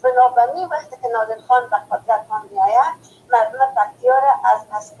 بنابراین وقتی که نادر خان به قدرت میآید مردم پکتیا را از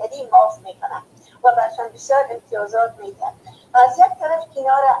عسکری معاف میکنند و برشان بسیار امتیازات میدن. از یک طرف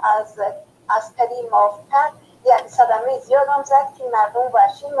کنار از عسکری معاف کرد، یک صدمه زیاد هم زد که مردم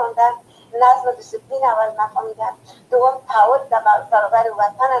وحشی ماندن، نظم و دیسپلین اول نفهمیدن، دوم تعهد در برابر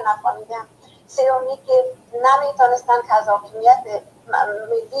وطن نفهمیدن، سومی که نمیتونستن که از حاکمیت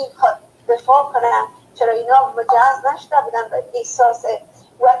ملی خود دفاع کنن، چرا اینا مجهز نشده بودن به احساس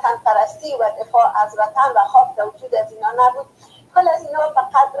وطن پرستی و دفاع از وطن و خواب در وجود از اینا نبود. کل از اینا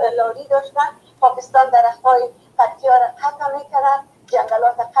فقط لاری داشتن. پاکستان درختای پکتیا را قطع میکردن،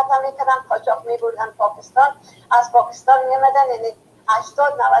 جنگلات قطع میکردن، قاچاق میبردن پاکستان، از پاکستان میمدن. یعنی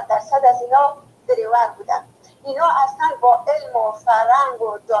 80-90% از اینا دریور بودن. اینا اصلا با علم و فرهنگ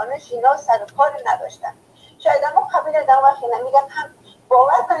و دانش اینا سر کار نداشتن. شاید اما قبیل در وقتی نمیگم هم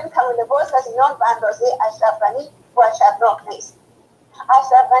باور کنیم که لباس از اینا به اندازه اشرف غنی و اشرفناک نیست.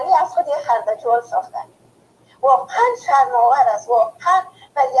 اشرف غنی از خود یک خردجوال ساختن. واقعا شرم‌آور است، واقعا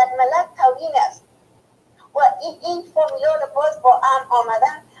بر یک ملت توهین است. و این فرمولا لباس با ام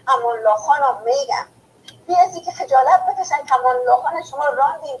آمدن امان الله خان هم میگم بیازی که خجالت بکشن که امان الله خان شما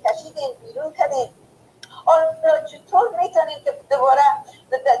راندین، کشیدین، بیرون کردین. آیا چطور میتونید که دوباره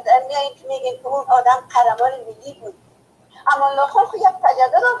میایین که میگین که اون آدم قهرمان ملی بود؟ امان الله خان خود یک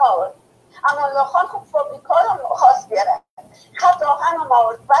تجدد هم آورد. امان الله خان خود فابریکا رو خواست بیاره، خط آهن هم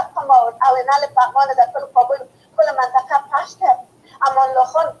آورد، برق هم آورد، اولنال پغمان در کل کابل کل منطقه پخش کرد. امان الله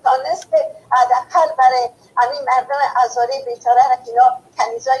خان تانست حداقل برای همین مردم هزاره بیچاره را که اینا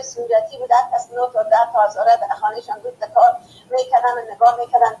کنیزای سنتی بود، از 9 تا 10 تا هزاره در خانهشان بود کار میکردن و نگاه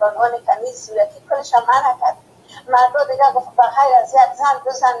میکردن به عنوان کنیز صورتی، کلش هم منع کرد. مردا دیگه گفت بغیر از یک زن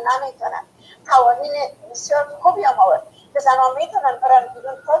 2 زن نمیتونن. قوانین بسیار خوبی هم آورد که زنان میتونن برن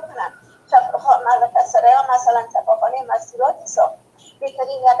بیرون کار کنن. مجلس ثریا مثلا چپاخانه مسیراتی ساخت.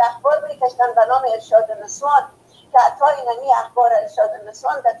 بهترین یک اخبار میکشتن به نام ارشاد نسوان که حتی اینمی اخبار ارشاد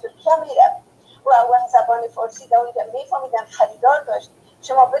نسوان در ترکیه میرفت و وقت زبان فارسی در اونجا میفهمیدن، خریدار داشت.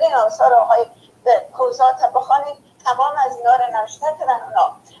 شما برین آثار آقای کوزات بخونید، تمام از اینا رو نوشته کردن.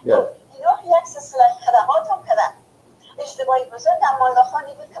 اینا یک سلسله خدمات هم کردن. اشتباهی بزرگ امان الله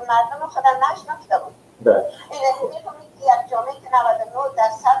خانی بود که مردم خودم نشناخته بود. این میفهمید که یک جامعه که 99%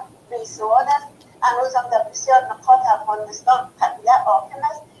 بیسواد است، هنوز هم در بسیار نقاط افغانستان قبیله حاکم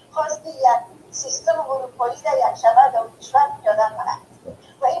است، خواستی یک سیستم اروپایی در یک شبه در کشور پیاده کنند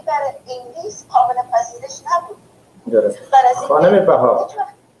و این برای انگلیس قابل پذیرش نبود. خانم بهاء،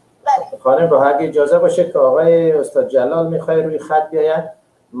 خانم بهاء اگه اجازه باشه که آقای استاد جلال میخوای روی خط بیاید،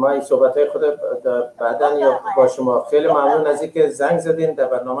 ما این صحبت‌های خود بعداً یا با شما. خیلی ممنون از اینکه زنگ زدین، در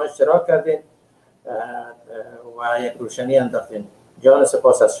برنامه اشتراک کردین و یک روشنی انداختین. جان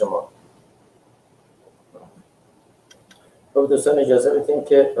سپاس از شما. خب دوستان اجازه بدین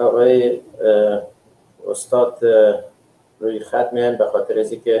که آقای استاد روی خط میان، به خاطر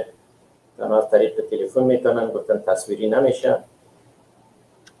از اینکه تنها از طریق تلفن میتونن، گفتن تصویری نمیشه.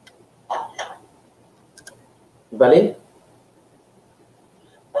 بله،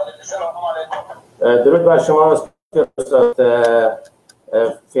 درود بر شما استاد.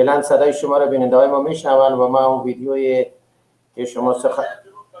 فعلا صدای شما را بیننده های ما میشنون و ما اون ویدیوی که شما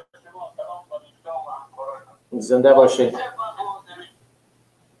زنده باشید.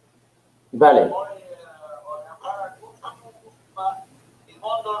 بله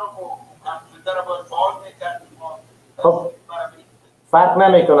خب فرق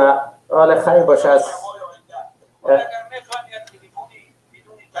نمیکنه، حال خیلی باشه از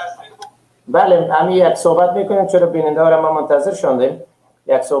بله همین یک صحبت میکنیم، چرا بیننده ها را ما منتظر شدیم.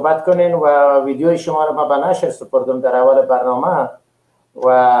 یک صحبت کنین و ویدیوی شما را ما به نشر سپردم در اول برنامه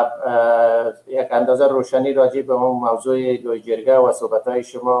و یک اندازه روشنی راجع به اون موضوع لوی جرگه و صحبت های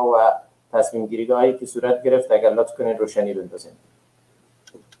شما و تصمیم گیری هایی که صورت گرفت اگر لطف کنین روشنی بندازین.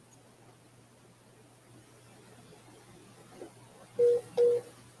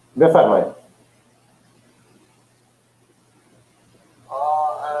 بفرمایید.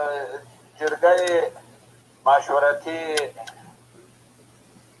 جرگه مشورتی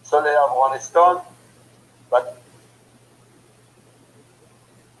صلح افغانستان و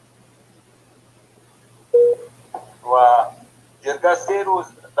جرگه 3 روز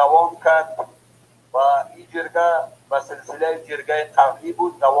دوام کرد و این جرگه به سلسله جرگه قبلی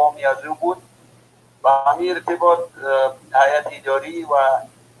بود، دوامی از او بود و همین ارتباط هیئت اداری و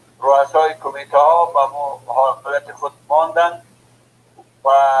رؤسای کمیته ها به حالت خود ماندند و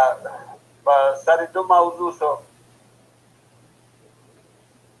سر 2 موضوع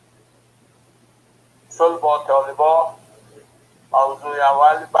صلح با طالبان. موضوع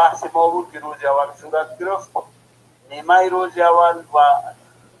اول بحث ما بود که روز اول صورت گرفت، نیمه روز اول و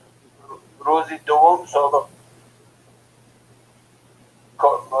روز دوم سابق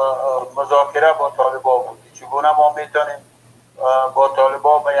مذاکره با طالبا بود چگونه ما میتونیم با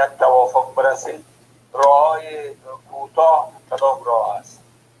طالبا به یک توافق برسیم، راههای کوتاه کدام راه است.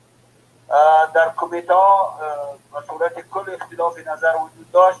 در کمیته ها به صورت کل اختلاف نظر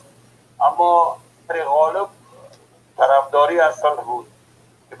وجود داشت، اما در غالب طرفداری از صلح بود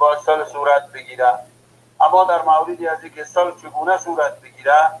که باید صلح صورت بگیره. اما در موردی از اینکه صلح چگونه صورت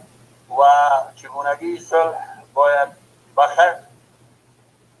بگیره و چگونگی صلح باید بخیر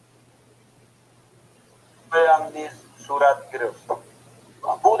هم نیز صورت گرفت.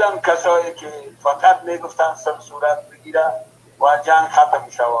 بودن کسایی که فقط میگفتن صلح صورت بگیره و جنگ ختم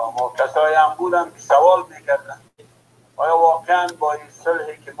شود، اما کسایی هم بودن که سوال میکردن آیا واقعا با این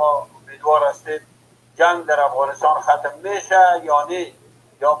صلحی که ما امیدوار هستیم جنگ در افغانستان ختم میشه یا نه،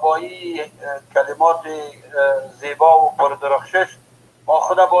 یا با این کلمات زیبا و پردرخشش ما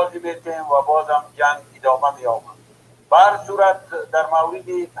خود بازی میتیم و بازم جنگ ادامه می‌یابد. به هر صورت در مورد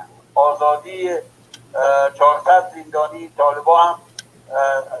آزادی 400 زندانی طالبان هم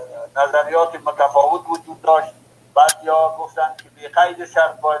نظریات متفاوت وجود داشت. بعضیا گفتند که بی قید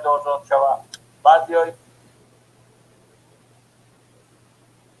شرط باید آزاد شود، بعضیا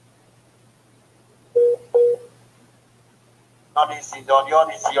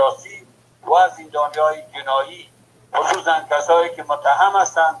زندانیان سیاسی و زندانیان جنایی، خصوصا کسایی که متهم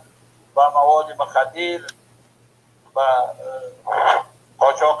هستند با مواد مخدر و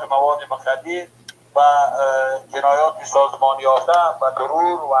قاچاق مواد مخدر و جنایات سازمان یافته و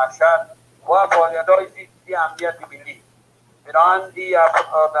ترور و وحشت و فعالیت‌های ضد امنیت ملی. بنابراین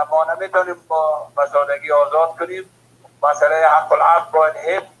ما نمیتونیم با سادگی آزاد کنیم. مسئله حق العفو باید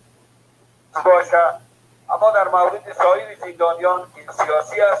حفظ باشه، اما در مورد سایر زندانیان که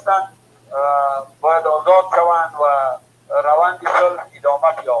سیاسی هستند باید آزاد شوند و روند صلح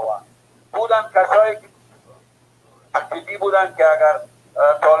ادامه بیابد. بودن کسایی که جدی بودن که اگر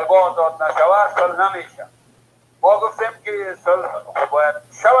طالبان آزاد نشود صلح نمیشه. ما گفتیم که صلح باید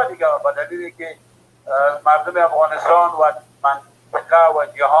شود دیگه، به دلیلی که مردم افغانستان و منطقه و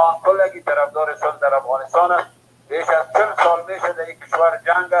جهان کلگی طرفدار صلح در افغانستان است. بیش از 40 سال میشه در یک کشور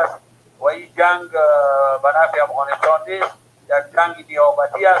جنگ است و این جنگ به نفع افغانستان نیست، یک جنگ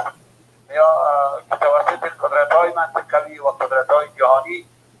نیابتی است یا توسط قدرت‌های منطقوی و قدرت‌های جهانی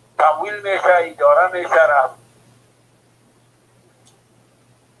تمویل میشه، اداره میشه.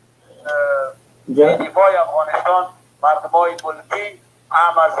 دفاع افغانستان مردمای ملکی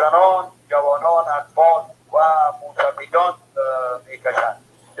هم از زنان، جوانان، اطفال و موسیقیان میکشند.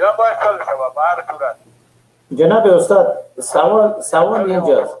 یا باید صلح شود به هر صورت. جناب استاد، سوال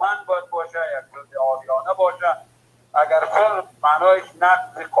اینجاست. من باید باشه یک صلح عادلانه باشه. اگر صلح معنایش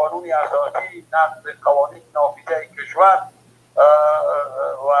نقض قانونی اساسی، نقض قوانین نافذه کشور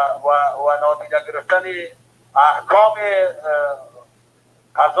و نادیده گرفتن احکام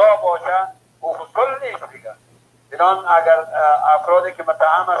قضا باشه، او صلح نیست دیگه. بنان اگر افرادی که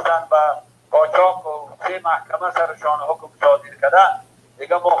متهم هستند و قاچاق و 3 محکمه سرشان حکم صادر کرده،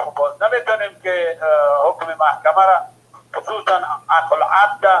 دیگه ما خب باز نمیتونیم که حکم محکمه را خصوصا حق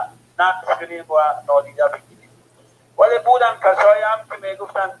العفو نقض کنیم و نادیده بگیریم. ولی بودن کسایی هم که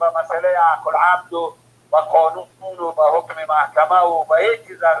میگفتند به مسئله حق العفو و قانون و به حکم محکمه و به هیچ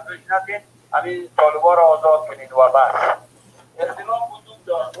چیز ارزش ندین، همین طالبان را آزاد کنین و بس. اختلاف وجود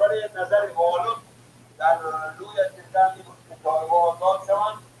داشت، ولی نظر غالب در روی سیستمی بود که طالبان آزاد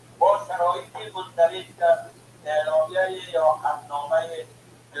شوند با شرایطی مندرج در اعلامیه یا همنامه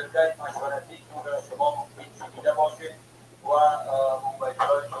جلسه مشورتی که شما ممکن شنیده باشید و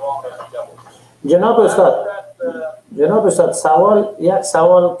مبایدهای شما رسیده باشید. جناب استاد، یک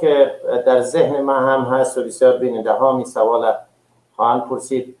سوال که در ذهن من هم هست و بسیار بیننده ها این سوال خواهند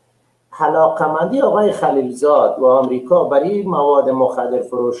پرسید. علاقمندی آقای خلیلزاد و آمریکا برای مواد مخدر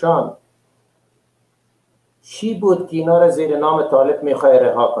فروشان چی بود که اینا را زیر نام طالب میخوای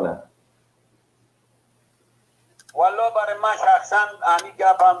رها کنن؟ والله برای من شخصا همین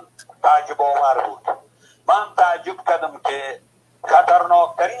گپم تعجب آور بود. من تعجب کردم که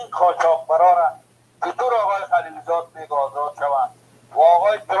خطرناکترین قاچاقبرا را چطور آقای خلیلزاد میگه آزاد شوند و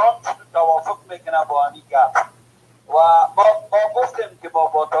آقای ترامپ چطور توافق میکنه با همین گپ. و ما گفتیم که ما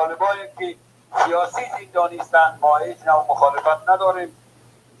با طالبانی که سیاسی زندانی هستند ما هیچ نوع مخالفت نداریم،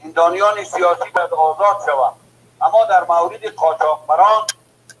 زندانیان سیاسی باید آزاد شوند. اما در مورد قاچاقبران،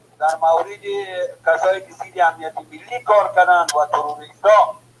 در مورد کسایی که ضد امنیت ملی کار کردن و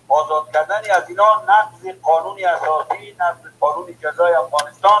تروریستا، آزاد کردن از اینا نقض قانونی اساسی، نقض قانون جزای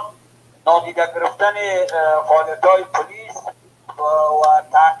افغانستان، نادیده گرفتن فعالیت‌های پلیس و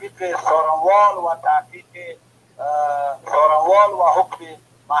تحقیق سارنوال و حکم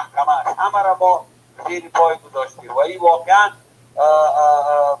محکمه است، همه را ما زیر پای گذاشتیم و این واقعا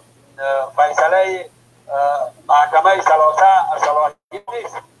فیصله محکمه صلاحیت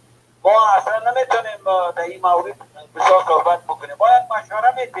نیست. ما اصلا نمیتونیم در این مورد بسیار صحبت بکنیم، باید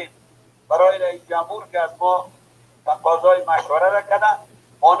مشوره میتیم برای رئیس جمهور که از ما تقاضای مشوره را کردن،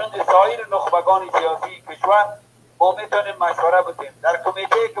 مانند سایر نخبگان سیاسی کشور ما میتونیم مشوره بدیم. در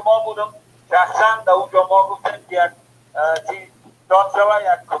کمیته که ما بودم شخصا در اونجا ما گفتیم که یک چیز داد شود،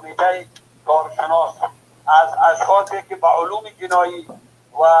 یک کمیته کارشناس از اشخاصی که به علوم جنایی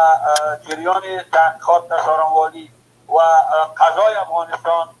و جریان تحقیقات تسارانوالی و قضای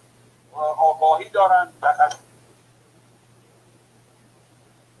افغانستان آگاهی دارن، تخصصی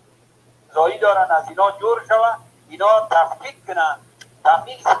دارن، از اینا جور شود، اینا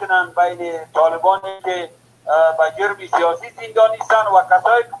تمیز کنن بین طالبانی که به جرم سیاسی زندانی هستند و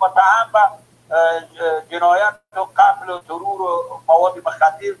کسایی که متهم به جنایت و قتل و ضرور و مواد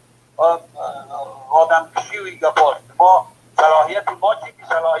مخدر آدم کشی و گپاست. ما صلاحیت ما چی که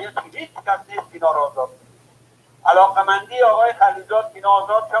صلاحیت هیچ کس نیست که اینا را آزاد. علاقمندی آقای خلیزاد که اینا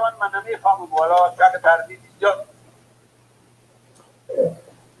آزاد شوند من نمیفهمم، والا شک تردید اینجا.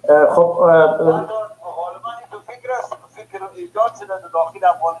 خب غالبا تو فکر ایجاد شده در داخل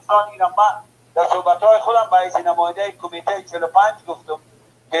افغانستان. اینم من در صحبت‌های خودم به حیث نماینده کمیته 45 گفتم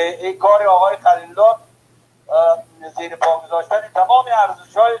که این کار آقای خلیزاد زیر پا گذاشتن تمام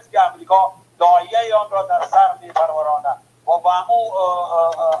ارزش‌هایی است که امریکا داعیه آن را در سر می‌پروراند و با همون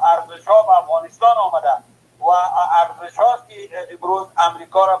ارزش‌ها به افغانستان آمده و ارزش‌هاست که امروز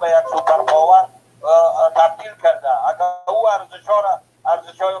امریکا را به یک سوپر پاور تبدیل کرده. اگر او ارزش‌ها را،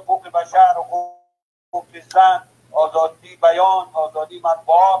 ارزش‌های حقوق بشر، حقوق زن، آزادی بیان، آزادی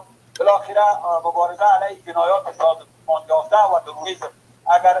مطبوعات، بالاخره مبارزه علیه جنایات سازمان یافته و تروریسم،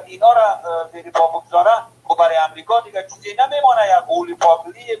 اگر اینا را زیر پا بگذاره خب برای امریکا دیگه چیزی نمیمانه، یک قول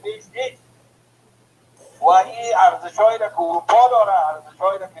پاگلی بیش نیست. و این ارزش‌هایی را که اروپا داره،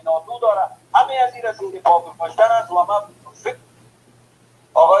 ارزش‌هایی را که ناتو داره، همه از این را زیر پا گذاشتن است. و من فکر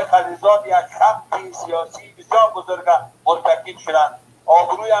آقای خلیزاد یک خط سیاسی بسیار بزرگ مرتکب شدند،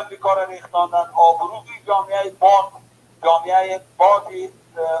 آبروی امریکا را ریختاندن، آبروی جامعه باز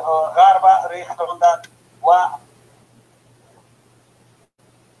غرب ریختاندن و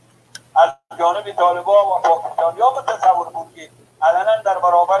از جانب طالبان و پاکستانی‌ها به تصور بود که علنا در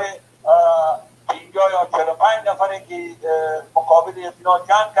برابر 50 یا 45 نفری که مقابل اینا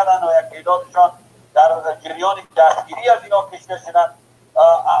جنگ کردن و یک تعدادشان در جریان دستگیری از اینا کشته شدن،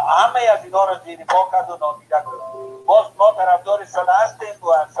 همه از اینا را زیر پا کرد و نادیده کرد. ما طرفدار صلح هستیم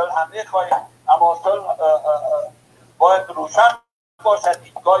و صلح هم می‌خواهیم، اما صلح باید روشن باشد.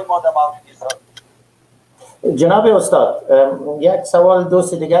 دیدگاه ما در مورد اسرائیل. جناب استاد، یک سوال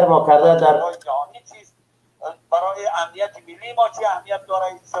دوست دیگر ما کرده در برای امنیت ملی ما چه اهمیت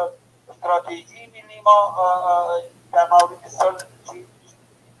داره؟ استراتژی ملی ما در مورد صلح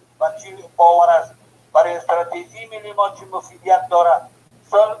چی باور است؟ برای استراتژی ملی ما چه مفیدیت داره؟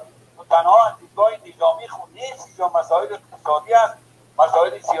 صلح تنها از دیدگاه نظامی خود نیست، یا مسائل اقتصادی است،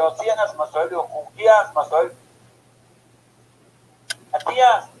 مسائل سیاسی است، مسائل حقوقی است، مسائل امنیتی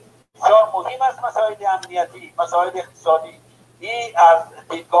است. بسیار مهم است مسائل امنیتی، مسائل اقتصادی. این از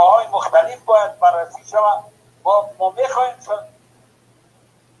دیدگاه‌های مختلف باید بررسی شود. ما می‌خواهیم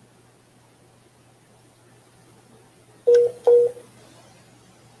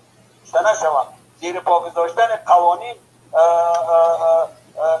نشود. زیر پا گذاشتن قوانین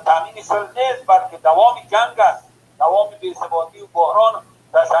تامین صلح نیست، بلکه دوام جنگ است، دوام بی‌ثباتی و بحران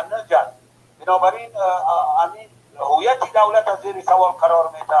تشنج است. بنابراین همین هویت دولت از زیر سوال قرار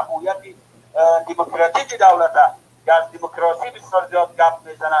میده، هویت دموکراتیک دولت که از دموکراسی بسیار زیاد گپ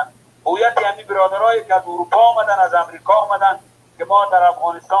میزنند، هویت همین برادرایی که از اروپا آمدن، از امریکا آمدن که ما در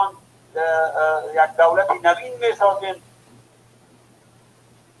افغانستان یک دولت نوین میسازیم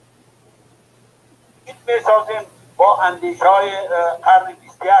با اندیشه‌های قرن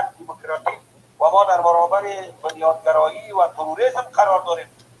 21 دموکراتیک و ما در برابر بنیادگرایی و تروریسم قرار داریم.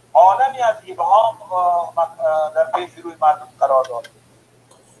 عالمی از ابهام در پیش روی مردم قرار داریم.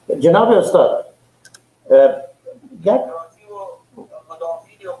 جناب استاد، یک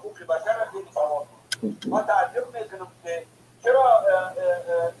مدافعین حقوق بشر از این سوال ما تعجب میکنم که چرا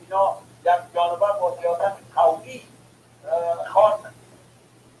اینا یک جانبه با سیاست قومی خواستند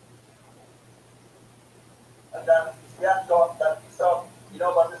در 21 سال در 20 سال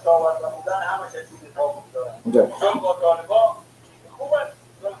اینا با دست آورده بودن همه چیزی تابوت دارن. صلح با طالبان خوب است،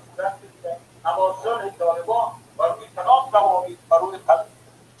 صلح صورت بگیره، اما صلح طالبان بر روی کدام ضوابط،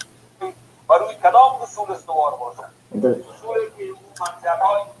 بر روی کدام اصول استوار باشند؟ اصولی که او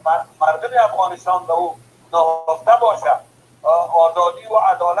منطقه‌های مردم افغانستان به او نهفته باشد، آزادی و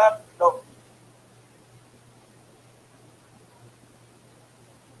عدالت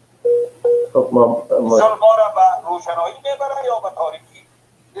اسل ما را به روشنایی میبره یا به تاریکی؟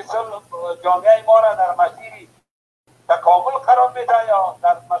 اسل جامعه ما را در مسیر تکامل قرار میده یا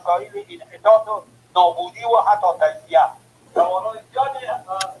در مسائل انحطاط و نابودی و حتی تجزیه؟ سوالای زیادی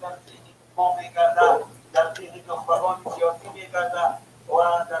در ذهن ما میگرده، در ذهن دختران سیاسی میگرده و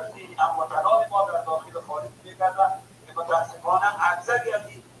در ذهن هموطنان ما در داخل خارج میگرده که متاسفانه اکثری از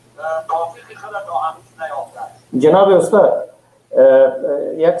این توافق خود تا هنوز نیافته. جناب استاد،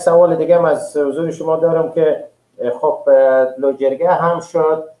 یک سوال دیگه هم از حضور شما دارم که خب لوجرگه هم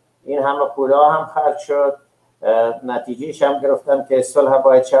شد، این همه پولها هم خرج شد، نتیجهش هم گرفتن که صلح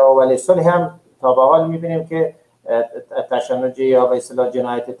باید شود، ولی صلح هم تا به حال میبینیم که تشنج یا به اصطلاح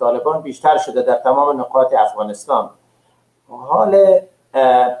جنایت طالبان بیشتر شده در تمام نقاط افغانستان. حال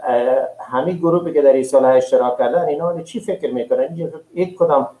همین گروهی که در این صلح اشتراک کردن اینا چی فکر میکنن؟ یک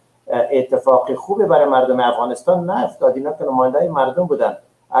کدام اتفاقی خوبی برای مردم افغانستان نیفتاد. اینا که نماینده مردم بودن.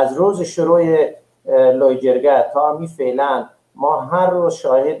 از روز شروع لوجرگه تا می فعلا ما هر روز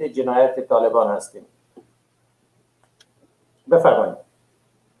شاهد جنایت طالبان هستیم. بفرمایید.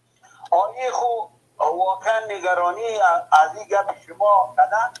 آنی خوب واقعا نگرانی از این گپ شما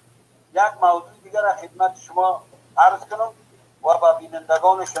کردن. یک موضوع دیگر را خدمت شما عرض کنم و با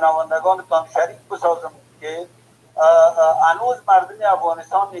بینندگان و شنوندگانتان شریک بسازم که هنوز مردم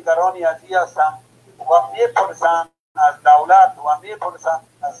افغانستان نگرانی از این هستند و میپرسند از دولت و میپرسند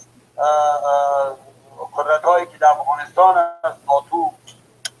از قدرت‌هایی که در افغانستان از ناتو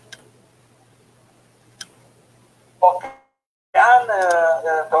واقعا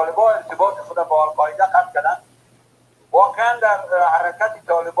طالبان ارتباط خود با القاعده قطع کردن. واقعا در حرکت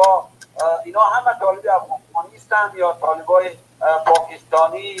طالبان اینا همه طالب افغانستان یا طالبای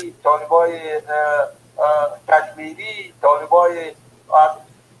پاکستانی، طالبای کشمیری، طالبای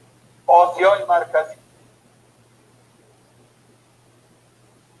آسیای مرکزی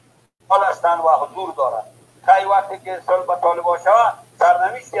حال هستند و حضور دارند. تا وقتی که صلح با طالبان شود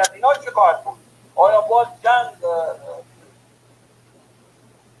سرنوشتی از اینا چی خواهد بود؟ آیا باز جنگ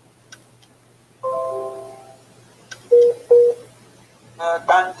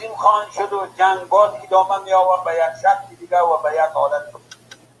تنظیم خواهند شد و جنگ باز ادامه می آورد به یک شکل دیگه و به یک حالت؟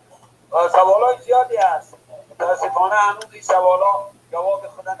 سوالای زیادی هست. متاسفانه هنوز این سوالا جواب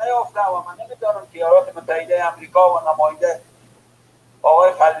خود نیافته و من نمیدارم که ایالات متحده امریکا و نماینده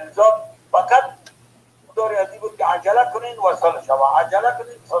آقای خلیلزاد فقط داری از این بود که عجله کنین و صلح شود، عجله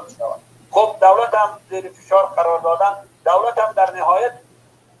کنین صلح شود. خب دولت هم زیر فشار قرار دادن، دولت هم در نهایت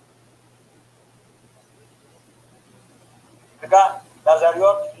دیگه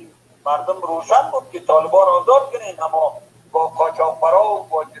نظریات مردم روشن بود که طالبان آزاد کنین، اما با قاچاقبرا و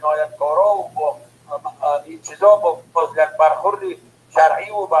با جنایتکارا و با این چیزا با یک برخورد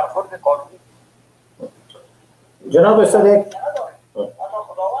شرعی و برخورد قانونی. جناب استاد، اما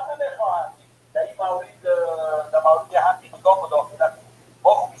خداوند نمیخواهد در این مورد حق نگاه مداخلت.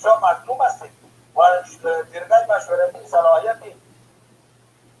 ما خب ایشان مظلوم هستیم و جرگه مشورتی صلاحیتی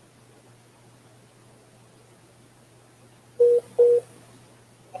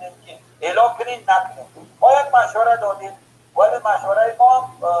اعلام کنین نکنیم. ما یک مشوره دادیم ولی مشوره ما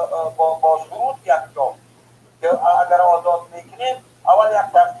با شروط یک جا که اگر آزاد میکنیم اول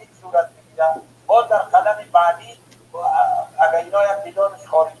یک تفصیل صورت میگیره، باز در قدم بعدی اگر اینا یک دیدارش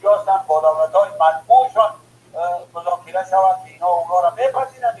خارجی هستن با دولت‌های مطبوعشان مذاکره شود که اینا اونا را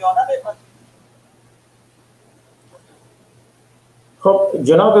میپذیرند یا نمیپذیرند. خب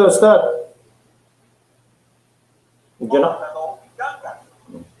جناب استاد، جناب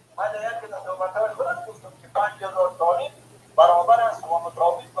من یک صحبت‌های خودم گفتم که 5000 طالب برابر است و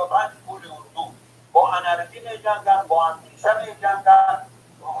متراوض با 5 پول اردو با انرژی می‌جنگند، با اندیشه می‌جنگند،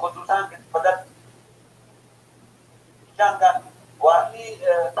 خصوصا که بدل می‌جنگند و این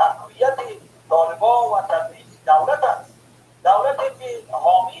تقویت طالبان و تدریس دولت است. دولتی که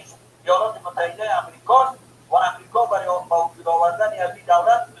حامی ایالات متحده امریکاست و امریکا برای وجود آوردن از این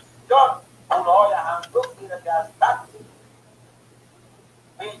دولت بسیار پول‌های هنگفتی را که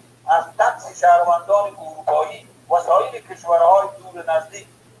از تکس شهروندان اروپایی و سایر کشورهای دور نزدیک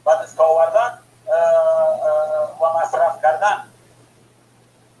به دست آوردن و مصرف کردن.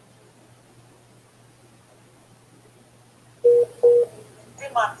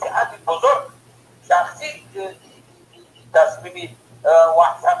 این منفعت بزرگ شخصی تصمیمی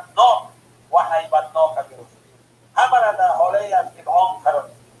وحشتناک و هیبتناک گرفت. همه را در حاله از ابهام قرار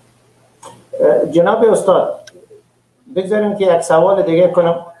داد. جناب استاد، بگذاریم که یک سوال دیگه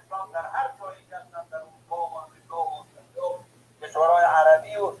کنم. در هر جایی که هستند در اروپا و امریکا و کشورهای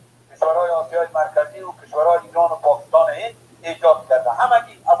عربی و کشورهای آسیای مرکزی و کشورهای ایران و پاکستان این ایجاد کرده.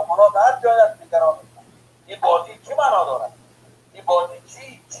 همگی افغان‌ها در هر جای از نگران هستند. این بازی چی معنا دارد؟ این بازی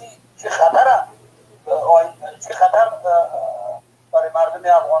چی خطر برای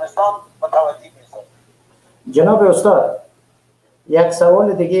مردم افغانستان متوجه می‌سازد؟ جناب استاد، یک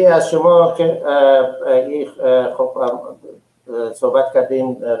سوال دیگه از شما که خب صحبت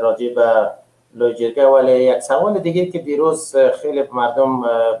کردیم راجع به لوجرگه، ولی یک سوال دیگه که دیروز خیلی مردم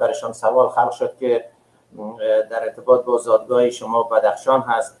برشان سوال خلق شد که در ارتباط با زادگاه شما بدخشان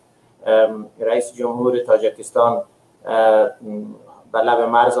هست. رئیس جمهور تاجیکستان به لب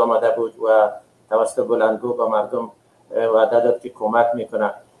مرز آمده بود و توسط بلندگو به مردم وعده داد که کمک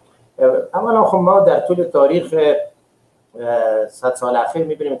میکنه. اولا خب ما در طول تاریخ 100 سال اخیر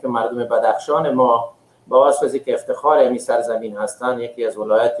میبینیم که مردم بدخشان ما با واسه که افتخار این سرزمین هستند، یکی از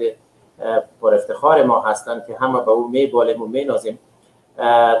ولایت پر افتخار ما هستند که همه به او میبالیم و مینازیم،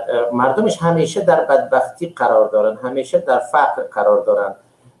 مردمش همیشه در بدبختی قرار دارن، همیشه در فقر قرار دارن،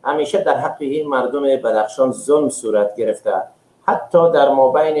 همیشه در حق این مردم بدخشان ظلم صورت گرفته. حتی در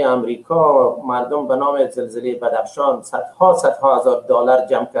مابین امریکا مردم به نام زلزله بدخشان صدها هزار دلار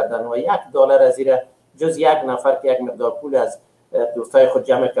جمع کردن و $1 از زیر جز یک نفر که یک مقدار پول از دوستای خود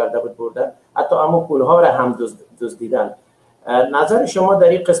جمع کرده بود بردن، حتی امو پولها را هم دزدیدن. نظر شما در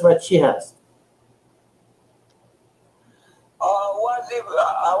این قسمت چی هست؟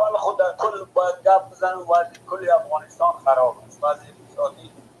 اول خود در کل باید گپ بزنم، وضع کل افغانستان خراب است. وضع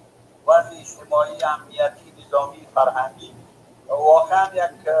اقتصادی، وضع اجتماعی، امنیتی، نظامی، فرهنگی، واقعا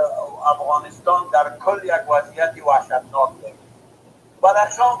یک افغانستان در کل یک وضعیت وحشتناک دارد.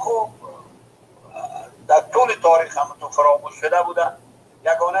 بدخشان خوب در طول تاریخ همونطور فراموش شده بوده.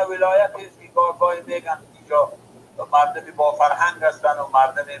 یگانه ولایتی است که گاهی میگن اینجا مردم با فرهنگ هستند و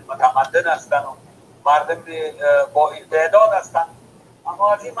مردم متمدن هستند و مردم با استعداد هستند،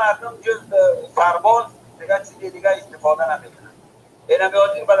 اما از این مردم جز سرباز دیگه استفاده نمیکنند. این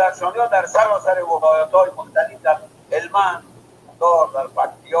همیازی بدخشانی‌ها در سراسر ولایت‌های مختلف، در هلمند، در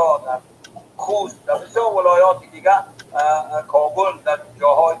پکتیا، در خوست، در بسیار ولایات دیگه، کابل، در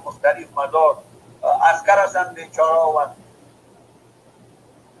جاهای مختلف مدار عسکر هستند بیچاره و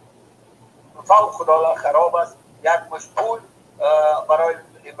فوق العاده خراب است. یک مشت پول برای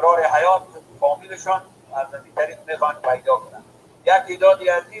امرار حیات فامیلشان از این طریق میخوان پیدا کنند. یک تعدادی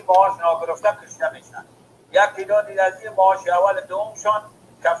از این معاش ناگرفته کشته میشن، یک تعدادی از این معاش اول دومشان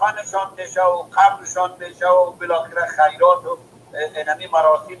کفنشان میشه و قبرشان میشه و بالاخره خیرات و اینمی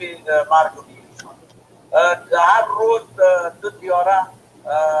مراسم مرگ و میرشان. هر روز 2 طیاره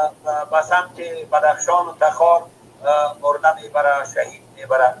به سمت بدخشان و تخار مرده میبره، شهید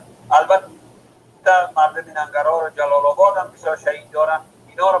میبره. البته مردم ننگرهار و جلال آباد هم بسیار شهید دارن.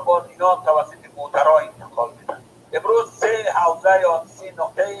 اینا رو باز توسط موترها انتقال میدن. امروز 3 حوزه یا 3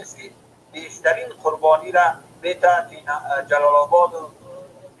 نقطه است که بیشترین قربانی را میتن جلال آباد و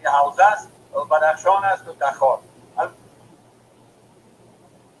حوزه است، بدخشان است و تخار.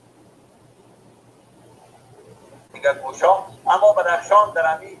 دیگر گوشا، اما بدخشان در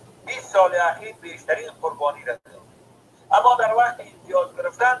همین 20 سال اخیر بیشترین قربانی را داد. اما در وقت امتیاز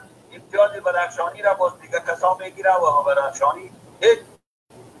گرفتن، امتیاز بدخشانی را باز دیگر کسا میگیره و بدخشانی هیچ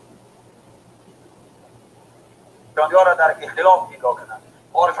ها را در اختلاف نگاه کنند.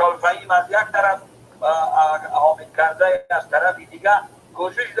 مارشال فهیم از یک طرف، حامد کرزی از طرف دیگر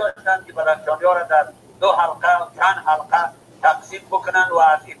کوشش داشتند که بدخشانی ها را در 2 حلقه و چند حلقه تقسیم بکنند و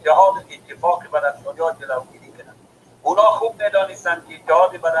از اتحاد اتفاق بدخشانی ها جلوگیری کنند. اونا خوب میدانستند که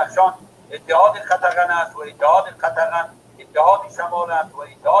اتحاد بدخشان اتحاد قطغن است و اتحاد قطغن اتحاد شمال است و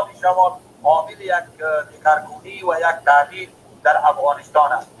اتحاد شمال عامل یک دگرگونی و یک تغییر در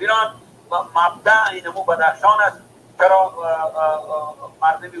افغانستان است. بنابراین مبدأ اینمو بدخشان است. چرا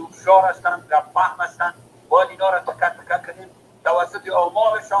مردم هوشیار هستند، گپ فهم هستند، باید اینا را تکه تکه کنیم توسط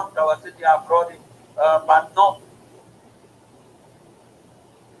اعمالشان، توسط افراد بدنام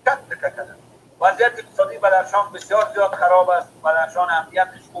تکه تکه کنیم. وضعیت اقتصادی بدخشان بسیار زیاد خراب است. بدخشان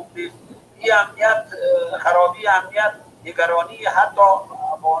امنیتش خوب نیست. این امنیت، خرابی امنیت، نگرانی حتی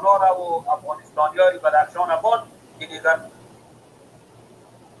افغانا را و افغانستانی های بدخشان آباد که دیگر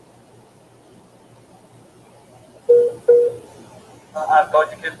از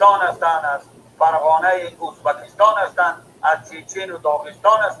تاجیکستان هستند، از فرغانه ازبکستان هستند، از چیچن و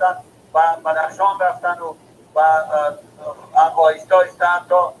داغستان هستند و بدخشان رفتن و آهسته آهسته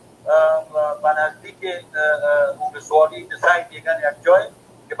حتی به نزدیک اولسوالی دسای میگن یک جای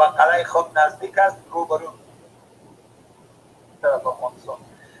که به قلعه خود نزدیک است روبرو طرف افغانستان.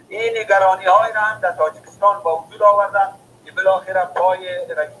 این نگرانی های را هم در تاجیکستان با وجود آوردن که بالاخره پای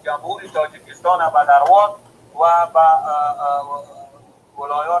رئیس جمهور تاجیکستان به درواز و به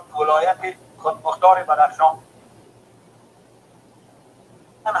ولایت خودمختار بدخشان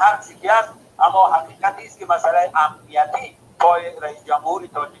هر چی که است، اما حقیقتی است که مسئله امنیتی پای رئیس جمهور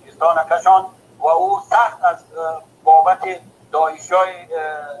تاجیکستان کشان و او سخت از بابت داعشای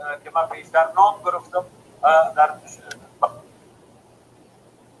که من پیشتر نام گرفتم در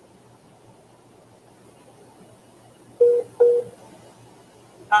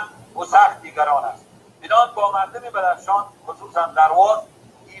و سخت دیگران است. بنان با مردم بدخشان خصوصا درواز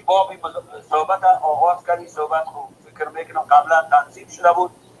این بابی صحبت آغاز کردی، صحبت رو فکر میکنم قبلا تنظیم شده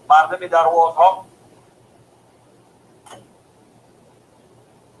بود. مردم درواز ها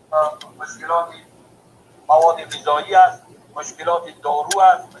مشکلات مواد غذایی است، مشکلات دارو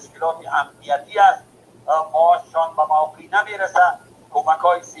است، مشکلات امنیتی است، معاششان به موقع نمیرسه، کمک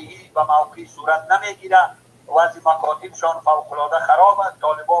های صحی به موقع صورت نمیگیره، وضع مکاتبشان فوق‌العاده خراب است.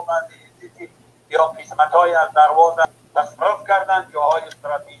 طالبان بعضی یا قسمت های از درواز تصرف کردن، جاهای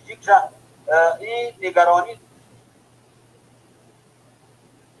استراتژیک شد. این نگرانی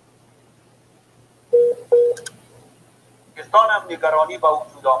تاجیکستان هم نگرانی به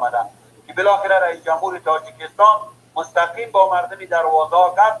وجود آمده که بالاخره رئیس جمهور تاجیکستان مستقیم با مردم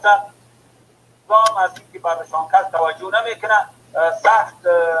دروازه گپ زد. از اینکه برشان کس توجه نمیکنه سخت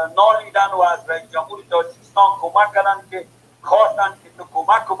نالیدن و از رئیس جمهور تاجیکستان کمک کردن که خواستن که تو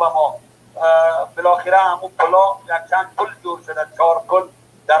کمک رو به ما. بالاخره همون پلا یک چند پل جور شده، 4 پل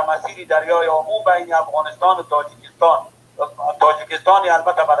در مسیر دریای آمو بین افغانستان و تاجیکستان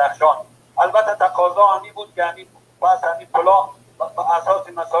البته بدخشان. البته تقاضا همی بود که پس همین پلا به اساس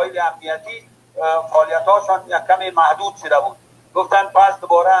مسائل امنیتی فعالیتاشان یک کمی محدود شده بود. گفتن پس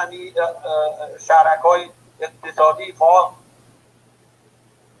دوباره همین شرکای اقتصادی فعال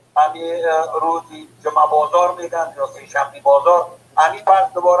همین روزی جمعه بازار میگن یا سه‌شنبه بازار، همین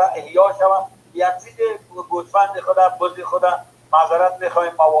پس دوباره احیا شود. یک چیز گوسفند خدا، بز خدا، معذرت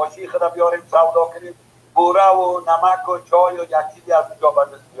میخوایم مواشی خدا بیاریم سودا کنیم، بوره و نمک و چای و یک چیزی از اونجا به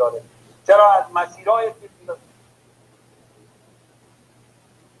دست بیاریم. چرا از مسیرهای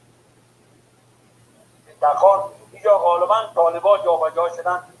دخان اینجا غالبا طالبا جا به جا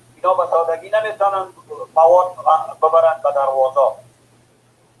شدن، اینا به سادگی نمیتونن مواد ببرن به دروازه.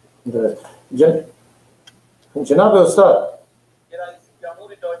 جناب استاد، رئیس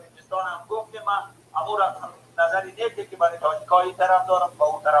جمهور تاجیکستان هم گفت که من امور نظری نیست که برای تاجیکایی طرف دارم با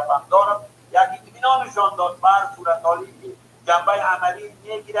اون طرف هم دارم، یک اطمینانشان داد بر صورتحالی که جنبه عملی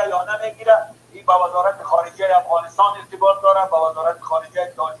میگیره یا نمیگیره. این با وزارت خارجه افغانستان ارتباط داره، با وزارت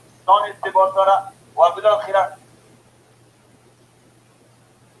خارجه تاجیکستان ارتباط داره و بالاخره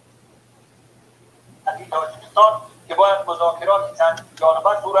تاجیکستان که باید مذاکرات چند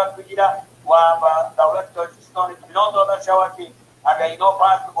جانبه صورت بگیره و دولت تاجیکستان اطمینان داده شود که اگر اینا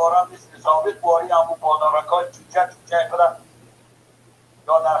پس دوباره مثل ثابت باری همون بازارکای چوچه کنن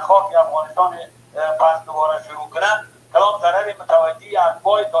یا در خاک افغانستان پس دوباره شروع کنن، کلام ضرر متوجه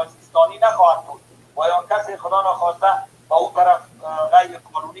اتباع تاجیکستانی نخواهد بود و یا کسی خدا نخواسته با اون طرف غیر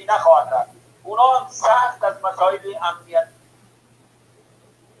قانونی نخواهد رفت. اونا هم سخت از مسائل امنیت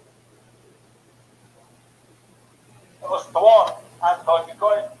استوار از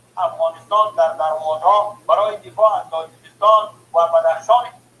تاجیکای افغانستان در دروازها برای دفاع از تاجیکستان و بدخشان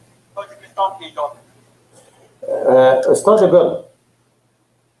تاجیکستان ایجاد. استاد گل،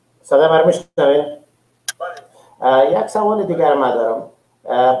 صدا من میشنوین؟ بله. یک سوال دیگر ما دارم.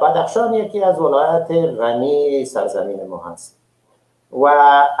 بدخشان یکی از ولایت غنی سرزمین ما هست و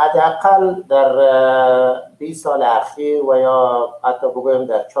حداقل در 20 سال اخیر و یا حتی بگویم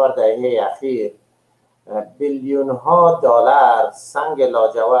در 4 دهه اخیر بیلیون ها دلار سنگ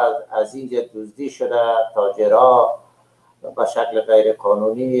لاجورد از اینجا دزدی شده، تاجرها به شکل غیر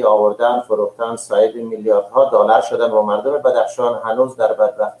قانونی آوردن فروختن، صاحب میلیاردها دلار شدن و مردم بدخشان هنوز در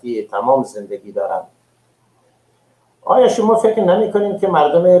بدبختی تمام زندگی دارند. آیا شما فکر نمی کنید که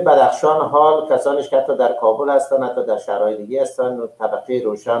مردم بدخشان حال کسانش که حتی در کابل هستند، حتی در شهرهای دیگه هستند و طبقه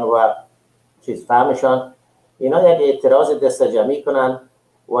روشن و چیز فهمشان، اینا یک اعتراض دست جمعی کنن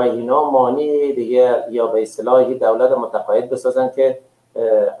و اینا مانی دیگه یا به اصطلاح دولت متقاعد بسازن که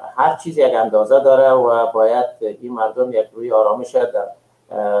هر چیز یک اندازه داره و باید این مردم یک روی آرامش در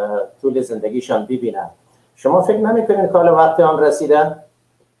طول زندگیشان ببینن؟ شما فکر نمی کنید که حالا وقت آن رسیده؟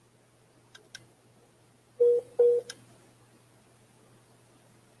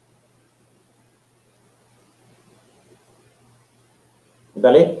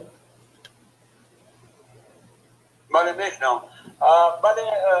 بله؟ بله میشنم. بله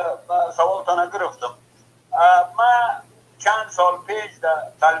سوالتان گرفتم. من چند سال پیش در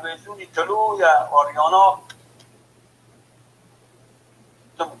تلویزیون طلوع یا آریانا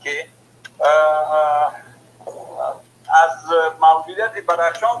که از موجودیت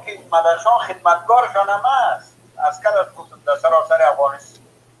بدخشان که بدخشان خدمتگارشان هم است، از کل گفتم در سراسر افغانستان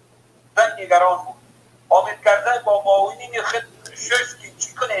نگران بود. حامد کرزی با معاونین خود شش که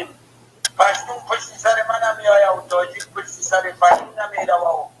چی کنیم، پشتون پشت سر من هم میآید و تاجیک پشت سر فهیم نمیره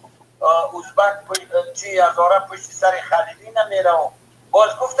و ازبک چی هزاره پشت سر خلیلی نمیره و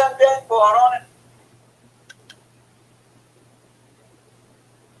باز گفتن بیاین بحران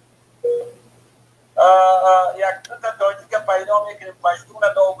یک دو تا تاجیک پیدا میکنیم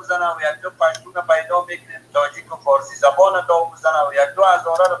پشتون داو بزنه و یک دو پشتون پیدا میکنیم تاجیک و فارسی زبان داو بزنه و یک دو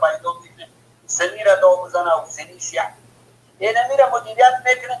هزاره رو پیدا میکنیم سنی را داو بزنه و سنی شیعه این میره مدیریت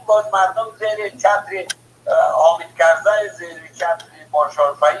میکنیم. باز مردم زیر چتر حامد کرزی، زیر چتر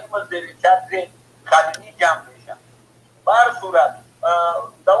مارشال فهیم و زیر چتر خلیلی جمع میشن. بر صورت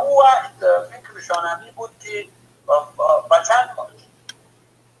در اون وقت فکرشان همی بود که بچند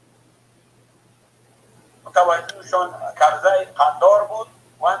متوجهشان کرزی قندار بود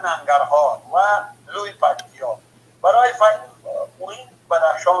و ننگرهار و لوی پکتیا. برای فهیم مهم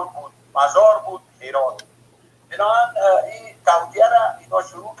بدخشان بود، مزار بود، هرات. بنابراین این توطیه را اینا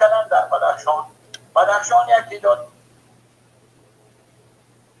شروع کردن در بدخشان. بدخشان یکی داد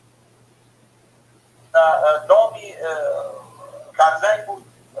دامی کرزی بود،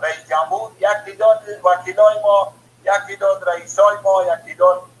 رئیس جمهور، یک تعداد وکیلای ما، یک تعداد رئیسای ما، یک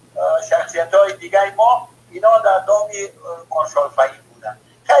تعداد شخصیت‌های دیگه ما، اینا در دامی مارشال فهیم بودن.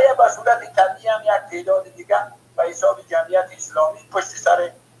 خیلی به صورت طبیعی هم یک تعداد دیگه به حساب جمعیت اسلامی پشت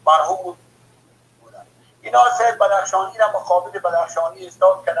سر مرحوم بودن. اینا سه بدخشانی را مقابل بدخشانی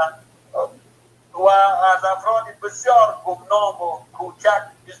استاد کردن و از افراد بسیار گمنام و کوچک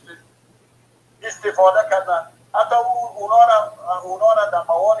استفاده کردن. حتی اونا را در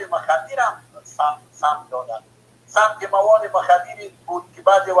مواد مخدر هم سمت دادن. سمت مواد مخدری بود که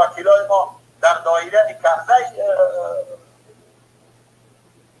بعضی وکیلای ما در دایره کرزی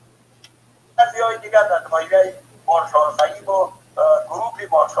بعضی‌های دیگر در دایره مارشال فهیم و گروه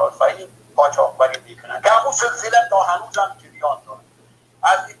مارشال فهیم قاچاقبری میکنن که همون سلسله تا هنوز هم جریان داره.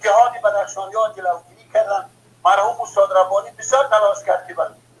 از اتحاد بدخشانیان جلوگیری کردن. مرحوم استاد ربانی بسیار تلاش کرد که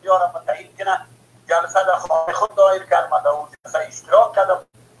بیارم متعیین کنن. جلسه در خانه خود دایر کرد. من در اون جلسه اشتراک کردم.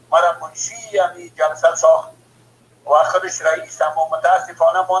 مرا منشی یعنی جلسه ساخت و خودش رئیس، اما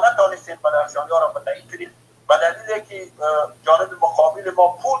متاسفانه ما نتانستیم بدخشانیان را متعیین کنیم به دلیل که جانب مقابل ما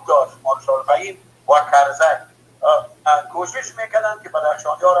پول داشت مارشال فهیم و کرزی. کوشش میکنن که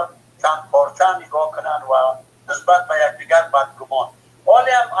بدخشانیان را چند پارچه نگاه کنن و نسبت به یکدیگر بدگمان.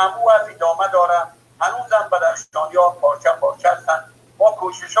 حالی هم امو از ادامه داره. هنوز هم بدخشانیان پارچه پارچه هستند. ما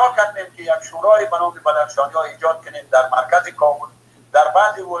کوشش ها کردیم که یک شورای به نام بدخشانیان ایجاد کنیم در مرکز کابل، در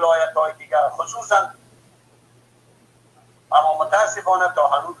بعضی ولایت های دیگر خصوصا، اما متاسفانه تا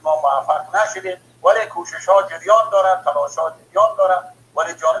هنوز ما موفق نشدیم. ولی کوشش ها جریان دارد، تلاش ها جریان دارد.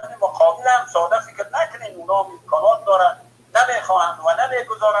 ولی جانب مقابل هم ساده فکر نکنیم اونا امکانات دارند، نمیخواهند و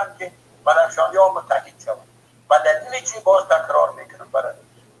نمیگذارند که بدخشانیان متحد شوند. و دلیل چی باز تکرار میکنم برای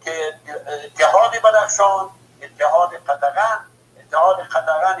که اتحاد بدخشان، اتحاد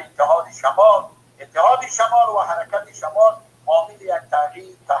قطغن، اتحاد شمال، اتحاد شمال و حرکت شمال عامل یک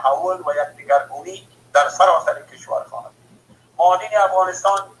تغییر، تحول و یک دگرگونی در سراسر کشور خواهد. معادن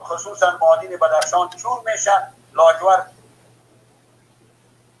افغانستان خصوصا معادن بدخشان چون میشه لاجورد.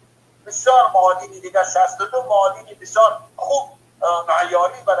 بسیار معادن دیگر 62 معادن بسیار خوب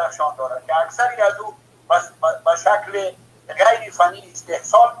معیاری بدخشان دارد که اکثری از او به شکل غیر فنی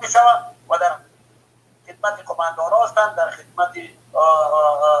استحصال می شود و در خدمت قماندان هستند، در خدمت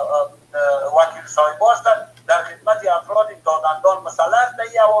وکیل صاحب هستند، در خدمت افراد دادندان مسلح است.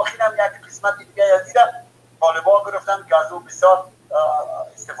 در اواخر هم یک قسمت دیگه از این طالبان گرفتن که از او بسیار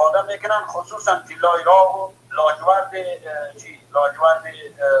استفاده میکنن، خصوصا طلای راه و لاجورد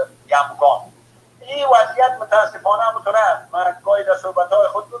یمگان. این وضعیت متاسفانه همونطور است. ما گاهی در صحبت‌های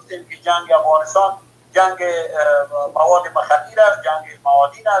خود گفتیم که جنگ افغانستان جنگ مواد مخدر است، جنگ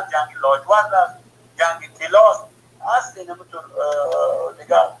معادن است، جنگ لاجورد است، جنگ طلا است. اصل اینطور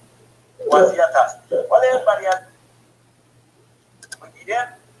دیگر وضعیت است. ولی برای بگیریم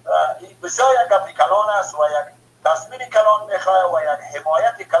بسیار یک گپ کلان است و یک تصمیم کلان میخواه و یک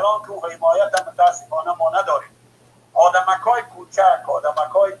حمایت کلان که او حمایت متاسفانه ما نداریم. آدمکای کوچک،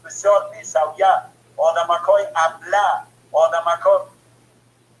 آدمکای بسیار بی‌سویه، آدمکای ابله، آدمکای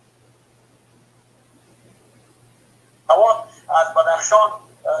از بدخشان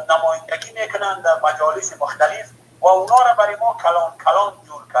نمایندگی میکنند در مجالس مختلف و اونا را برای ما کلان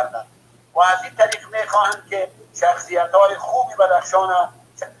جور کردن و از این طریق میخواهند که شخصیت های خوبی بدخشان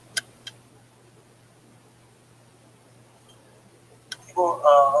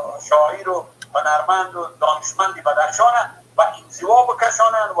شاعر و هنرمند و دانشمند بدخشان و انزوا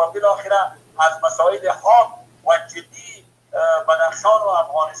بکشانند و بالاخره از مسائل حاد و جدی بدخشان و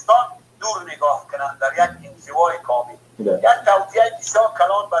افغانستان دور نگاه کنند در یک انزوای کامل. یک توطئه بسیار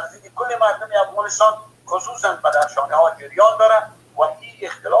کلان بر ضد کل مردم افغانستان خصوصا بدخشانی‌ها جریان دارد و این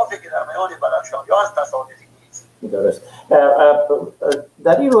اختلافی که در میان بدخشانی‌ها است تصادفی نیست. درست.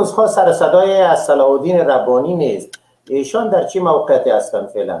 در این روزها سر صدای از صلاح‌الدین ربانی نیست. ایشان در چه موقعیتی هستند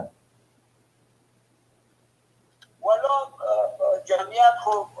فعلا؟ والا جمعیت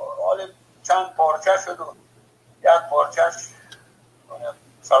خب حال چند پارچه شد و یک پارچهش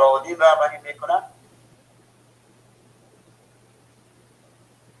صلاح‌الدین ربانی میکنن.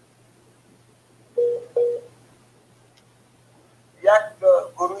 یک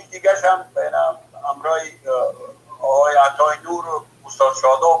گروه دیگه هم بین امرای آقای عطای نور و استاد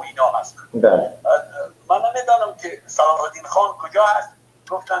شاداب و اینا هست. من نمیدانم که صلاح‌الدین خان کجا هست.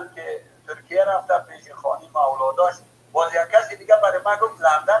 گفتن که ترکیه رفته پیش خانی مولا داشت. باز یک کسی دیگه برای من گفت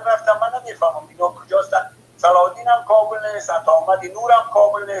لندن رفتم. من نمیفهمم اینا کجاستن. صلاح‌الدین هم کابل نیست، عطاآمد نور هم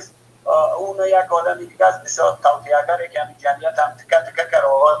کابل نیست. اون یک آدم دیگه است بسیار توطئه‌گره که همین جمعیت هم تکه تکه کرده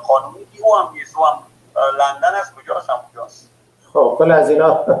آقای قانونی که او هم نیست، او هم لندن است. کجاست هم کجاست. خب کل از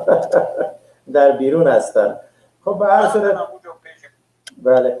اینا در بیرون هستن. خب به هر صورت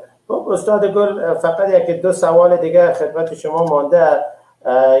بله. خب استاد گل فقط یکی دو سوال دیگه خدمت شما مانده.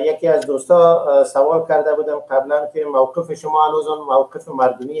 یکی از دوستا سوال کرده بودم قبلا که موقف شما هنوز اون موقف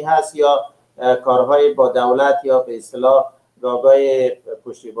مردمی هست یا کارهای با دولت یا به اصطلاح گاگای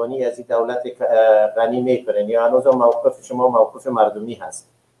پشتیبانی از این دولت غنی میکنن یا هنوز موقف شما موقف مردمی هست؟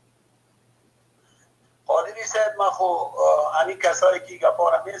 قادری صاحب ما خو همین کسایی که گپا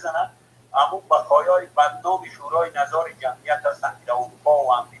را میزنن همون بقایای بدنام شورای نظار جمعیت هستن که اروپا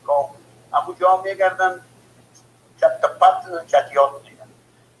و امریکا همون جا میگردن چتپت چتیات میگن.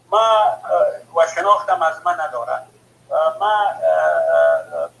 ما و شناختم از من ندارن. ما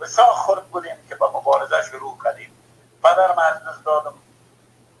بسیار خورد بودیم که با مبارزه شروع کردیم. پدرم از دست دادم،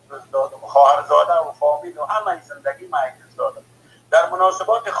 خواهرزاده و فامیل و همه زندگی ما از دادم. در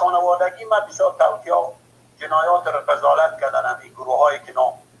مناسبات خانوادگی ما بسیار توطئه و جنایات را قضاوت کردن همین گروه های که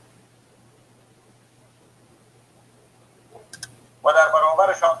نام و در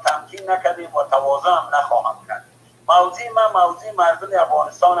برابرشان تمکین نکردیم و تواضع هم نخواهم کرد. موضوع من موضوع مردم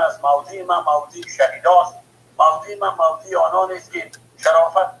افغانستان است. موضوع من موضوع شهیداست. موضوع من موضوع آنان است که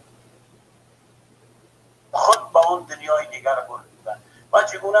شرافت خود با اون دنیای دیگر بردن. من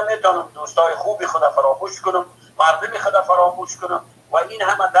چگونه میتونم دوستای خوبی خود فراموش کنم، مردم خود فراموش کنم و این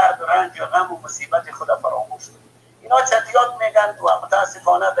همه درد و رنج و غم و مصیبت خود فراموش کنم. اینا چتیات میگن و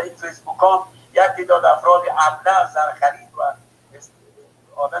متاسفانه در این فیسبوک هم یک تعداد افراد ابله زرخرید و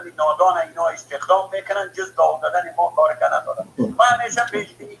آدم نادان اینا استخدام میکنن جز داد دادن ما کار کنن دارن. من همیشه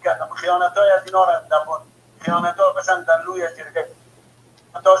پیش بینی کردم خیانت های از اینا را دفن خیانت ها مثلا در لوی جرگه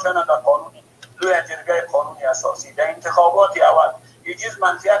داشتن در قانونی لوی جرگه قانونی اساسی در انتخابات اول یه چیز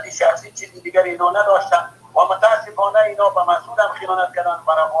منفیت شخصی چیزی دیگر اینا نداشتن و متاسفانه اینا به مسئول هم خیانت کردن،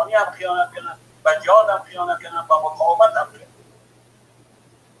 به روانی هم خیانت کردن، به جهاد هم خیانت کردن، به مقاومت هم خیانت.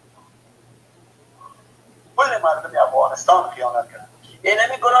 کل مردم افغانستان خیانت کردن. این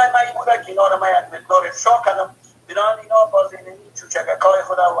همی گناه من این بوده که اینا را من یک مقدار افشا کردم. بنابراین اینا باز اینمی چوچککای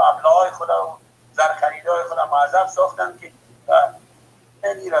خود و ابله‌های خود و زرخریدهای خود معذب ساختن که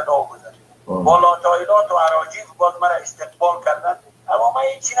این را دا گذاریم. با لاتایلات و عراجیف باز مرا استقبال کردن. اما من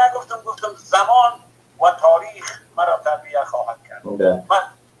هیچی نگفتم. گفتم زمان و تاریخ مرا تربیه خواهد کرد. من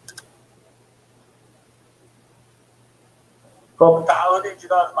تعهد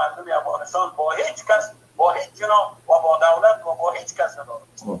جدا از مردم افغانستان با هیچ کس، با هیچ جناح و با دولت و با هیچ کس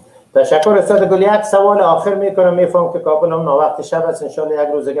ندارم. تشکر استاد گل. یک سوال آخر میکنم. میفهم که کابل هم ناوقت شب است. انشالله یک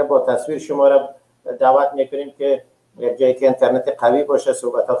روز دیگه با تصویر شما را دعوت میکنیم که یک جایی که اینترنت قوی باشه.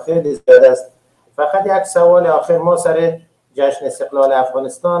 صحبت ها خیلی زیاد است. فقط یک سوال آخر. ما سر جشن استقلال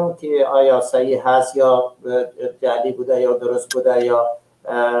افغانستان که آیا صحیح هست یا جعلی بوده یا درست بوده یا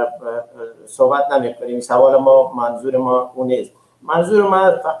صحبت نمیکنیم. سوال ما منظور ما اون نیست. منظور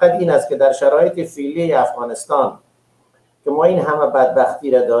ما فقط این است که در شرایط فعلی افغانستان که ما این همه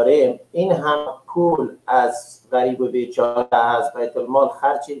بدبختی را داریم، این همه پول از غریب و بیچاره از بیت المال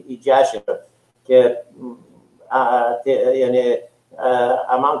خرج این جشن که یعنی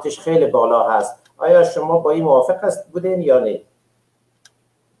امانتش خیلی بالا هست. آیا شما با این موافق است بودین یا نه؟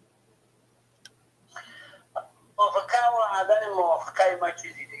 موافقه و عدم موافقه ما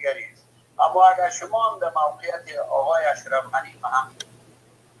چیزی دیگری است. اما اگر شما هم در موقعیت آقای اشرف غنی هم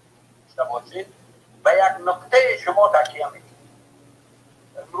باشید به یک نقطه شما تکیه میکنید.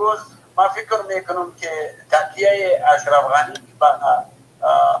 امروز من فکر میکنم که تکیه اشرف غنی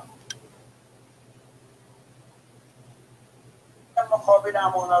مقابل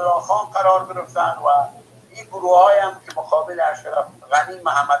امان الله خان قرار گرفتن و این گروه های هم که مقابل اشرف غنی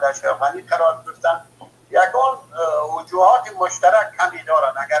محمد اشرف غنی قرار گرفتن یکان وجوهات مشترک کمی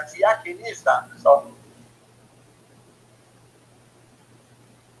دارن اگرچه یکی نیستن.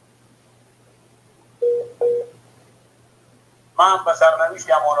 من به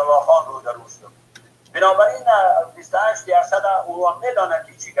سرنوشت امان الله خان رو در اوستم. بنابراین 28% او میدانند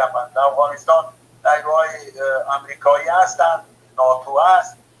که چی گفتند. در افغانستان نیروهای امریکایی هستند، ناتو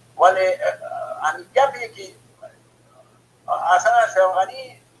است، ولی همین گپی که اصلا اشرف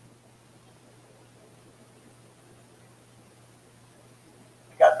غنی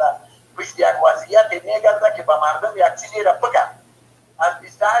پشت یک وضعیت میگرده که به مردم یک چیزی را بگن. از 28%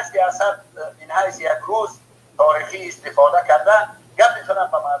 این حیث یک روز تاریخی استفاده کردن گپ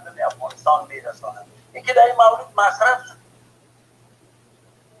کنن به مردم افغانستان میرسانند. این که در این مورد مصرف شد.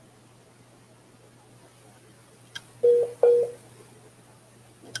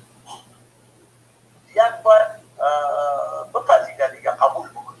 یک باید بپذیره دیگه، قبول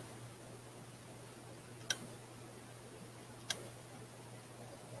بکنه.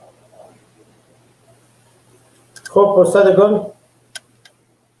 خب استاد گل،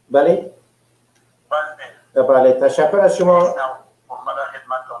 بله بله تشکر از شما.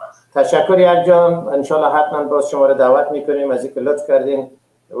 تشکر یک جان. انشالله حتما باز شما رو دعوت میکنیم از اینکه لطف کردین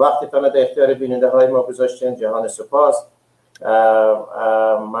وقتتان در اختیار بیننده های ما گذاشتین. جهان سپاس.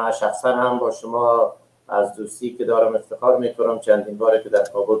 من شخصا هم با شما از دوستی که دارم افتخار میکنم. چندین باره که در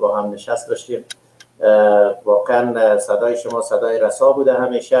کابل با هم نشست داشتیم. واقعا صدای شما صدای رسا بوده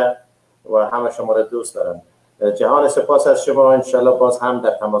همیشه و همه شما رو دوست دارم. جهان سپاس از شما. انشالله باز هم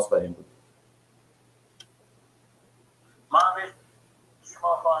در تماس خواهیم بود.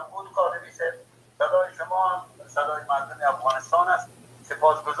 شما خواهیم بود قادری صاحب. صدای شما هم صدای مردم افغانستان است.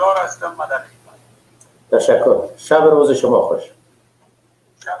 سپاسگزار هستم. مدد. تشکر. شب روز شما خوش.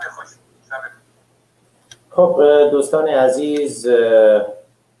 شب خوش. خب دوستان عزیز،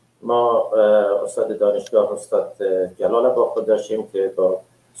 ما استاد دانشگاه استاد جلال با خود داشتیم که با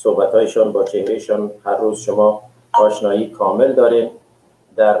صحبت‌هایشان با چهرهشان هر روز شما آشنایی کامل داریم.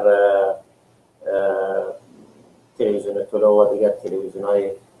 در تلویزیون طلوع و دیگر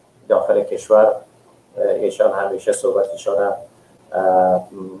تلویزیون‌های داخل کشور ایشان همیشه صحبتشان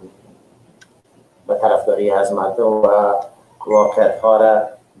به طرفداری از مردم و واقعیت‌ها را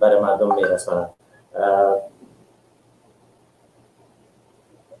برای مردم می‌رسانند.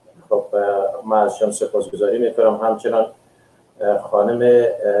 خب من ازشان سپاسگزاری می‌کنم. همچنان خانم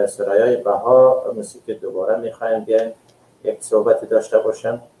ثریای بهاء مثل که دوباره می‌خوایم بیایم یک صحبتی داشته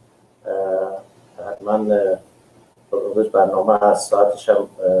باشم. حتما روز برنامه از ساعتش هم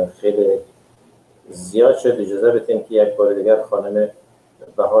خیلی زیاد شد. اجازه بدین که یک بار دیگر خانم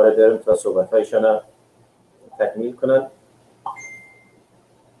بهاء را داریم تا صحبت‌هایشان تکمیل کنن.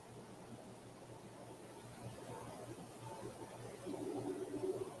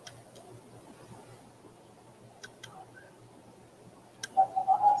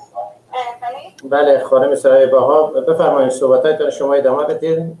 بله خانم ثریای بهاء بفرمایید صحبت‌هایتان شما ادامه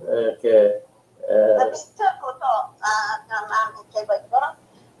بدین که بسیار کوتاه من باید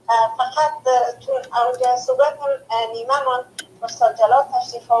فقط تو اونجا صحبت نیمه من استاد جلال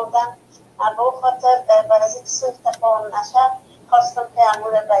تشریف آوردن. به اون خاطر برای از اینکه سوء تفاهم نشه خواستم که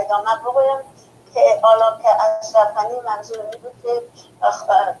امور ادامه بگویم که حالا که اشرف غنی منظور می بود که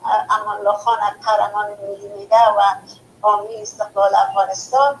امان الله خان قهرمان ملی میده و حامی استقلال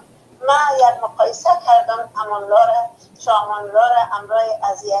افغانستان. من یک مقایسه کردم شاه امان الله را همراه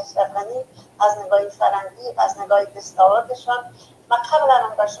از اشرف غنی از نگاه فرهنگی، از نگاه دستاوردشان. ما قبلا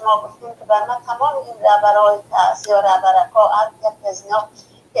هم به شما گفتیم که بر من تمام این رهبرهای یا رهبرها هر یک از اینا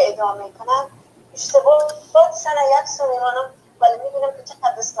که ادعا میکنن اشتباه سنه یک سو میمانم، ولی میبینم که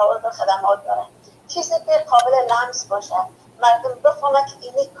چقدر دستاورد و خدمات دارن. چیزی که قابل لمس باشه، مردم بفهمه که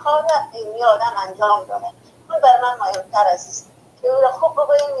اینی کار اینی آدم انجام داره. اون بر من مهمتر است که او را خوب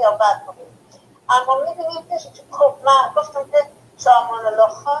بگوییم یا بد بگوییم. اما میبینیم که خب من گفتم که شاه امان الله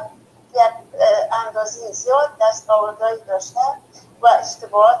خان یک اندازه زیاد دستاوردهایی داشته و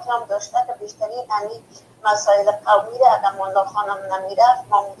اشتباهات هم داشته که بیشترین همین مسائل قومی را اگر امان الله خان هم نمیرفت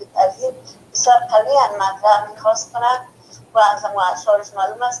محمود طرزی بسیار قوی مطرح میخواست کنند و از اما اشعارش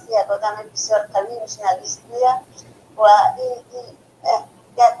معلوم است که یک آدم بسیار قوی نشنالیستیه و این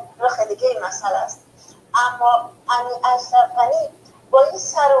یک رخ دیگه مسئله است. اما همین اشرف غنی با این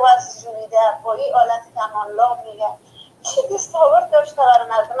سر و وضع جوریده، با این حالت که امان الله میگه چه دستاورد داشته برای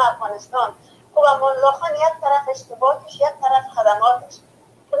مردم افغانستان. خب امان الله خان یک طرف اشتباهش، یک طرف خدماتش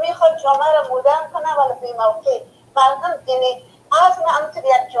که میخواد جامعه را مدرن کنه، ولی به موقع مردم یعنی عزم همطور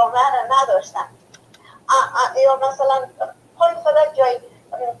یک جامعه را نداشتن. یا مثلا پای خدا جای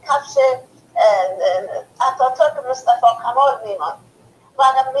کفش اتاتورک مصطفی کمال میمان و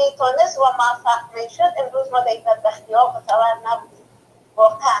اگر میتونست و موفق میشد امروز ما در این بدبختی ها متور نبودیم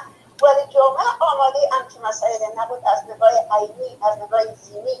واقعا. ولی جامعه آماده همچین مسائل نبود از نگاه عینی، از نگاه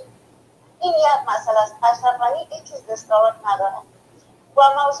ذهنی. این یک مسئله است. اشرف غنی این چیز دستاورد نداره. و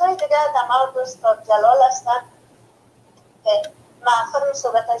موضوع دیگر در مورد استاد جلال هستند که من خودم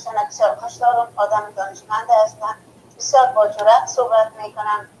صحبتایشان بسیار خوش دارم. آدم دانشمند هستند، بسیار با جرأت صحبت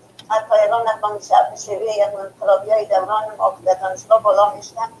میکنن. حتی اعلام نکنم شب شبیه یک انقلابی های دوران ما در دانشگاه بالا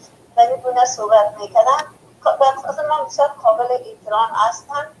میشتن و این گونه صحبت میکنن. از ما بسیار قابل احترام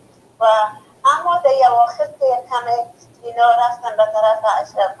هستند و اما در اواخر که کم اینا رفتن به طرف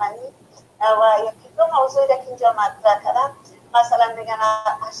اشرف غنی و یکی دو موضوعی که اینجا مطرح کردن، مثلا میگن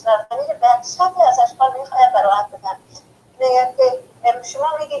اشرف غنی به شکل از اشکال میخواید براحت بدن. میگن که شما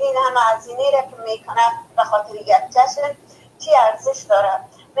میگید این همه هزینه را که میکنن به خاطر یک جشن چی ارزش داره؟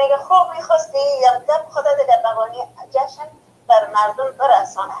 میگه خب میخواست یک دم خدا دیگه بقانی جشن بر مردم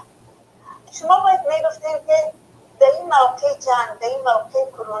برسانه. شما باید میگفتیم که در این موقع جنگ، در این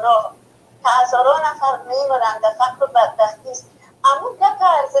موقع کرونا که هزاران نفر میمرند در فقر و بدبختی است، اما گپ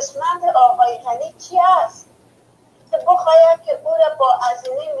ارزشمند آقای غنی چی است که بخواید که او را با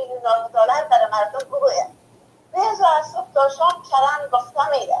هزینه میلیون‌ها دلار برای مردم بگوید؟ روز از صبح تا شام چرند گفته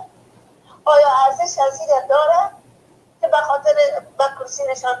میده. آیا ارزش از این داره که به خاطر به کرسی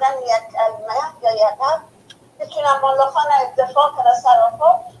نشاندن یک کلمه یا یک حرف بتونن ملاخان دفاع کنه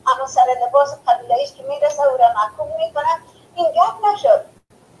سراپا، اما سر لباس قبیله‌ایش که میرسه او را محکوم میکنن؟ این گپ نشد.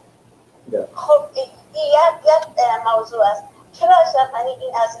 خب این یک موضوع است. چرا اشرف غنی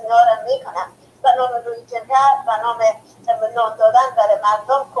این از اینا را میکنن؟ به نام روی جنگل، به نام نان دادن برای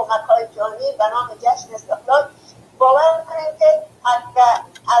مردم، کمک های جانی، به نام جشن استقلال. باور میکنیم که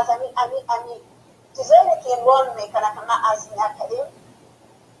از امی چیزایی که عنوان میکنه که ما از این نکردیم،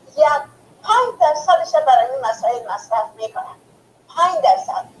 یک 5% برای این مسائل مصرف میکنن.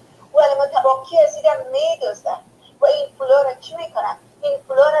 5%. ولی متباقی از این میدوزدن. و این پولا را چی میکنن؟ این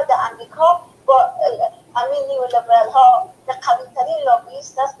پولا را در امریکا با همین نیو لیبرال ها که قوی ترین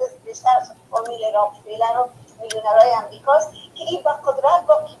لابیست است، بیشتر از فامیل راکفیلر و میلیونرهای امریکاست که این با قدرت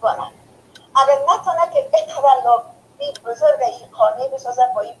باقی بانند. اگر نتونه که بهتر لابی بزرگ این خانه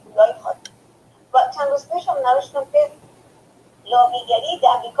بسازد با این پولای خود. و چند روز پیش هم نوشتم که لابیگری در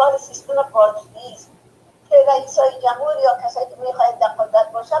امریکا سیستم باجی است که رئیسای جمهور یا کسایی که میخواهد در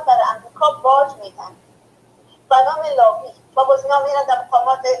قدرت باشه برای امریکا باج میدن به نام لابی. و باز اینا میرن در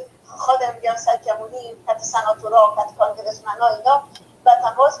مقامات خود ریاست جمهوری، کت سناتورها، کت کانگرسمنها اینا به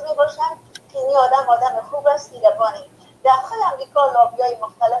تماس میباشن که این آدم خوب است، ایربانی. داخل امریکا لابیای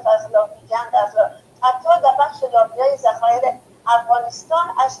مختلف از لابی جنگ، از حتی در بخش لابیای ذخایر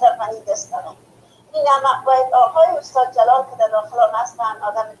افغانستان اشرف غنی دست داره. این هم باید آقای استاد جلال که در داخل هم هستن،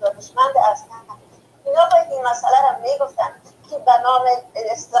 آدم دانشمند هستن، اینا باید این مسئله را میگفتن که به نام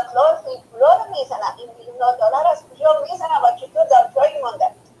استقلال این پولا رو میزنن. این میلیون دلار از کجا میزنن و چطور در جایی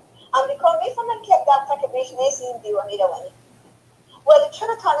مونده؟ امریکا میفهمن که یک دفعه که بیش نیست این دیوانی روانی. ولی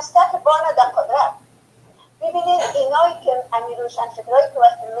چرا تانسته که بانه در قدرت؟ ببینید اینایی که همین روشنفکرایی که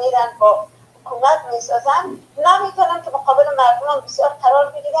وقتی میرن با حکومت میسازن نمیتونن که مقابل مردم بسیار قرار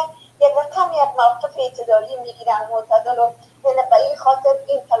بگیرن، یک رقم یک موقف اعتدالی میگیرن معتدل و به این خاطر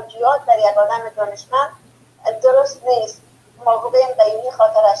این توجیهات در یک آدم دانشمند درست نیست. ما بگوییم به این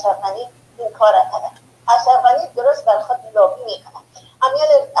خاطر اشرف غنی این کار را کرده. اشرف غنی درست بر خود لابی میکنه.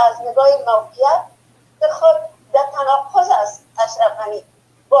 امیال از نگاه موقعیت به خود در تناقض است اشرف غنی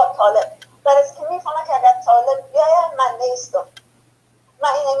با طالب. برای که میفهمه که اگر طالب بیاید من نیستم، من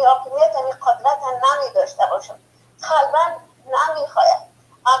این حاکمیت این قدرت نمی داشته باشم، قلبا نمیخواید.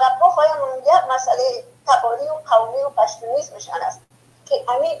 اگر بخوایم اون یک مسئله تباری و قومی و پشتونیسمشان است که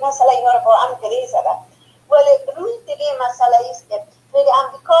همین مسئله اینا رو با هم گریه زدن. ولی روی دیگه مسئله است که میگه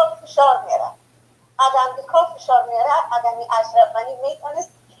امریکا فشار میاره. اگر امریکا فشار میاره، اگر این اشرف غنی میتونست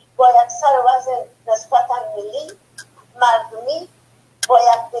با یک سر وزن نسبتا ملی مردمی، با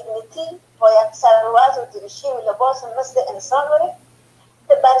یک دیگنیتی، با یک سر وزن و درشی و لباس مثل انسان باره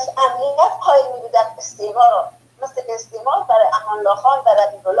که برش امنیت قائل میبودن استعمار رو، مثل استعمار برای امان الله خان، برای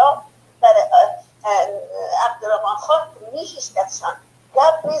عبدالله، برای عبدالرحمن خان میشیش کتشان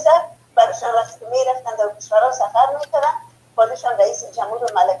گپ میزد برایشان. وقتی میرفتن در کشورها سفر میکردن خودشان رئیس جمهور و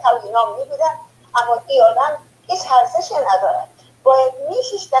ملکه و اینا میبودن، اما این آدم هیچ ارزشی نداره. باید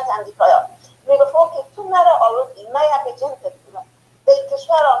میشیش کت امریکایا میگفت که تو مرا آوردی، من یک جنت بودم، به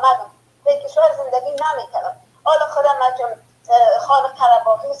کشور آمدم، به کشور زندگی نمیکردم. حالا خودم مجموع خانه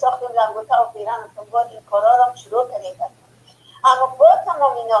قرباقی ساختیم، رنگوته و پیران با این کارا را شروع کردیم. اما با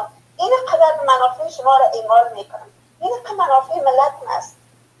تمام اینا این قدر منافع شما را اعمال میکنم، این که منافع ملت است.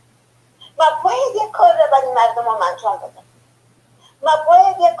 ما باید یک کار را برای مردم هم انجام بدم، ما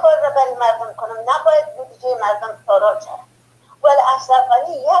باید یک کار را برای مردم کنم، نباید بودجه مردم تاراج شد. ولی اشرف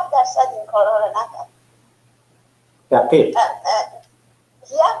غنی 1% این کارها را نکرد. دقیق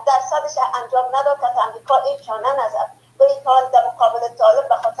 1%ش انجام نداد که امریکا این چانه نزد. به این حال در مقابل طالب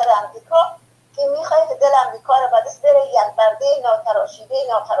به خاطر امریکا که میخواد که دل امریکا را به دست بره، یک برده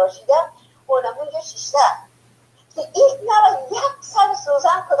ناخراشیده اونمون یه شیشته که این نوع یک سر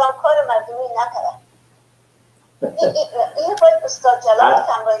سوزن کدام کار مردمی نکرد. این باید استاد جلال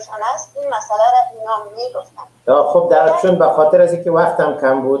کمرایشان است این مسئله را اینا میگفتن. خب چون به خاطر از اینکه وقتم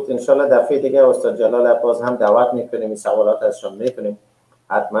کم بود انشالله دفعه دیگه استاد جلال باز هم دعوت میکنیم، این سوالات ازشان میکنیم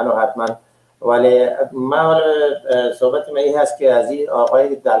حتما. ولی من صحبت من این هست که از این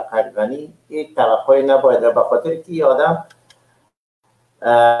آقای دلقرغنی یک توقعی نباید، به خاطر که این آدم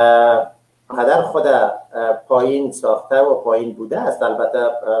قدر خود پایین ساخته و پایین بوده است. البته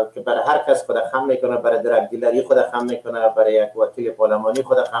که برای هر کس خود خم میکنه، برای درگ دیلری خود خم میکنه، برای یک وکیل پارلمانی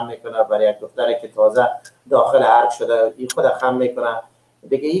خود خم میکنه، برای یک دختری که تازه داخل ارگ شده این خود خم میکنه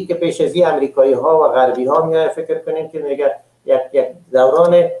دیگه. این که پیش از این امریکایی ها و غربی ها میاد فکر کنیم که میگه یک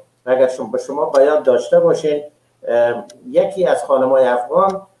دوران، اگر شما باید داشته باشین یکی از خانمای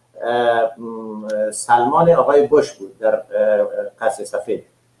افغان سلمان آقای بوش بود در قصر سفید.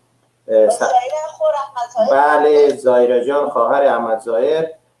 بله زایره جان خواهر احمد ظاهر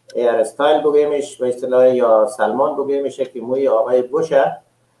ایر استایل بگیمش به اصطلاح یا سلمان بگیمشه که موی آقای بوش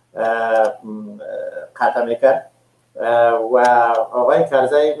قطع میکرد و آقای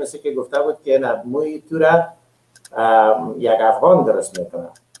کرزی مثل که گفته بود که نه موی تو را یک افغان درست میکنه،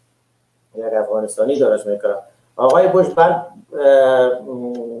 یک افغانستانی درست میکنه. آقای بوش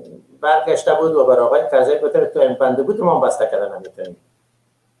برگشته بود و برای آقای کرزی گفته تو این بنده بود ما بسته کردن نمیتونیم.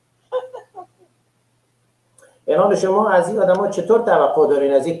 اینان شما از این آدم ها چطور توقع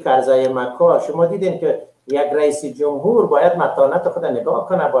دارین از این کرزی مکار؟ شما دیدین که یک رئیس جمهور باید متانت خود نگاه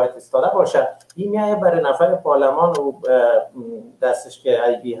کنه، باید استاده باشه. این میایه برای نفر پارلمان و دستش که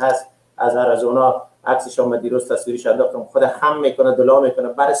ایبی هست از اریزونا عکسش هم دیروز تصویرش انداختم خود خم میکنه دلا میکنه.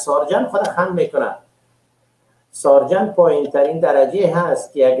 برای سارجن خود خم میکنه. سارجن پایین ترین درجه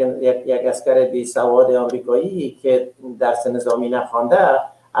هست که یک اسکر بی سواد آمریکایی که درس نظامی نخوانده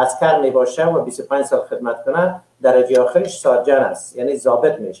عسکر می باشه و 25 سال خدمت کنه درجه آخرش سارجن است، یعنی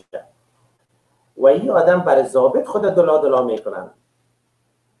ضابط میشه. و این آدم برای ضابط خود دلا میکنن.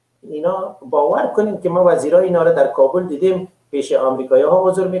 اینا باور کنیم که ما وزیرای اینا رو در کابل دیدیم پیش آمریکایی ها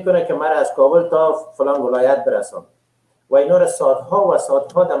حضور میکنه که مرا از کابل تا فلان ولایت برسان و اینا رو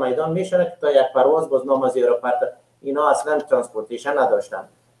ساعتها در میدان میشونه که تا یک پرواز باز نام ایروپورت. اینا اصلا ترانسپورتیشن نداشتن،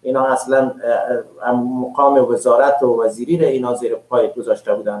 اینا اصلا مقام وزارت و وزیری رو اینا زیر پای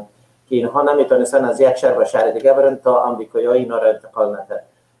گذاشته بودن که اینها نمیتونستن از یک شهر به شهر دیگه برن تا آمریکایی ها اینا رو انتقال نده.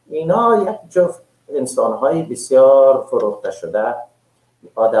 اینا یک جفت انسان‌های بسیار فروخته شده،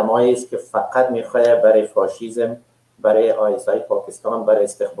 آدمایی است که فقط میخواد برای فاشیسم، برای آیسای پاکستان، برای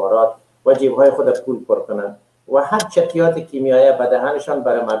استخبارات و جیب‌های خود پول پر کنن و هر چتیات کیمیایی به دهنشان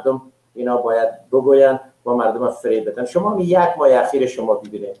برای مردم اینا باید بگوین و مردم فریب بدن. شما یک ماه اخیر شما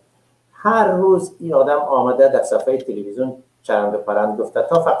ببینید هر روز این آدم آمده در صفحه تلویزیون چرند و پرند گفته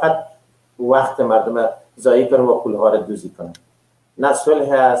تا فقط وقت مردم ضایع کنه و پولها رو دوزی کنه. نه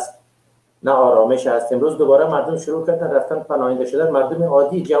صلح هست نه آرامش هست. امروز دوباره مردم شروع کردن رفتن پناهنده شدن. مردم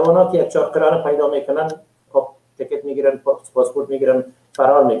عادی جوانا که یک چهار قرار پیدا میکنن خب تیکت میگیرن، پاسپورت میگیرن،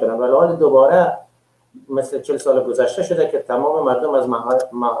 فرار میکنن. ولی حال دوباره مثل 40 سال گذشته شده که تمام مردم از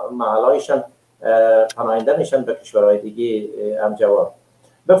محلایشان پناهنده میشن به کشورهای دیگه هم جواب.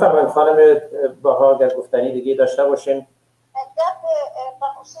 بفرمایید خانم بهاء اگر گفتنی دیگه داشته باشین. به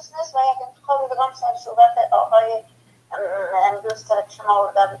خصوص نیست و یک انتخابی بگم سر صحبت آقای امروز که شما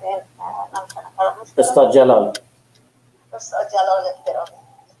آورده بودین استاد جلال احترامی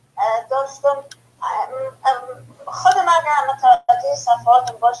داشتم. خود من متوجه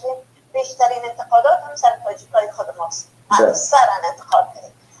صفحاتم باشیم بیشترین انتقادات هم سر تاجیکای خود ماست. اکثرا انتقاد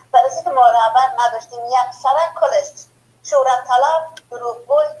کنیم برای اینکه ما رهبر نداشتیم. یک سرک کلش شهرت طلب،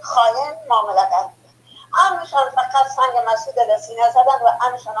 دروغگوی، خائن، معامله‌گر. همشان فقط سنگ مسعود به سینه زدن و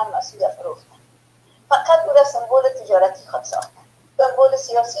همشان هم مسعود فروختن. فقط او را سمبل تجارتی خود ساختن، سمبل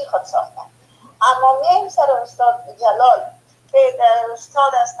سیاسی خود ساختن. اما میایم سر استاد جلال که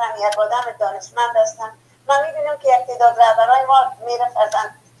استاد هستن، یک آدم دانشمند هستن. من میبینم که یک تعداد رهبرای ما میرفتن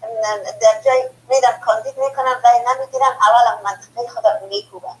در جای میدم کاندید میکنن رای نمیگیرن، اول هم منطقه خود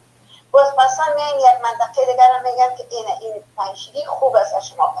میکوبن. باز پسان میایم یک منطقه دیگر میگن که این پنجشیری خوب است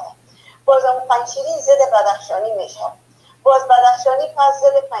شما برن. باز اون پنجشیری ضد بدخشانی میشه، باز بدخشانی پس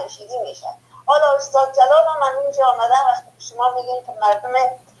ضد پنجشیری میشه. حالا استاد جلال من اینجا آمده وقتی شما میگین که مردم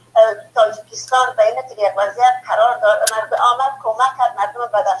تاجیکستان به این یک وضعیت قرار داد، آمد کمک کرد مردم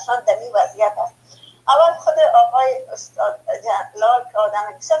بدخشان در این وضعیت است. اول خود آقای استاد جلال که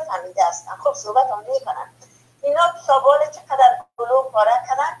آدم بسیار فهمیده هستن، خب صحبت هم میکنن، اینا سوال چقدر گلو پاره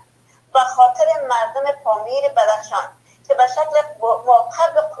کردن به خاطر مردم پامیر بدخشان که به شکل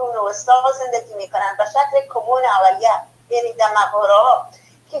قبل قرون وسطا زندگی میکنن، به شکل کمون اولیه، یعنی در مغاره ها،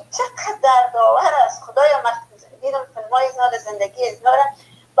 که چقدر دردآور است. خدایا دیدم فیلمای اینا زندگی اینا را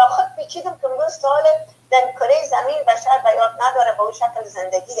با خود پیچیدم که امروز سوال در کره زمین بشر به یاد نداره به اون شکل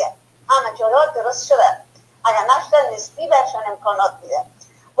زندگیه. همه جاها درست شده، اگر نشده نسبی برشان امکانات میده،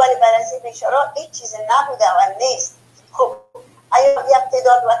 ولی برای این بیچارا هیچ چیز نبوده و نیست. خب یک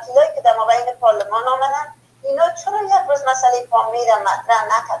تعداد وکیلایی که در مابین پارلمان آمدن، اینا چرا یک روز مسئله پامیر مطرح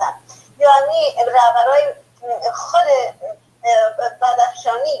نکردن؟ یعنی رهبرای خود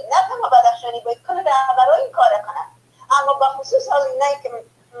بدخشانی، نه تنها بدخشانی، باید کل رهبرای این کار کنن، اما با خصوص حال اینایی که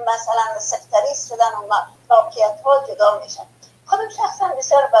مثلا سکتریست شدن و واقعیت ها جدا میشن. خودم شخصا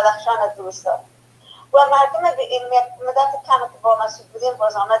بسیار بدخشان از دوست دارم و مردم به این مدت کم که با مسعود بودیم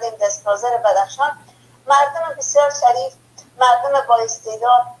باز آمدیم دست حاضر بدخشان، مردم بسیار شریف، مردم با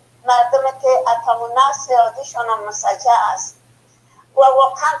استعداد، مردم که اتمونه سیادیشان هم مسجع است و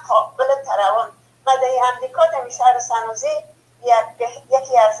واقعا قابل تروان. و در امریکا در شهر سنوزی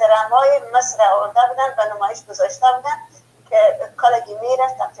یکی از رمای مصر آورده بودن و نمایش گذاشته بودن که کالگی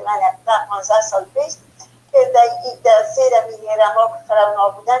میره تقریبا 15 سال پیش که در زیر میلی رما که فرونا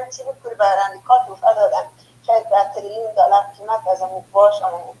بودن چی به پول بر امریکا توفه دادن، شاید به $1 تریلیون قیمت از امو باش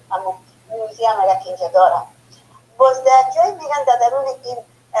امو موزیم که اینجا دارن. باز در جای میگن در درون این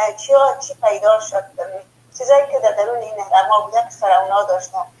چی پیدا شد، چیزایی که در درون این رما بودن که فرونا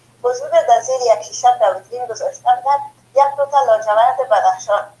داشتن، بزرگ در زیر یک شیشه دویدرین گذاشته بودن، یک دو تا لاجورد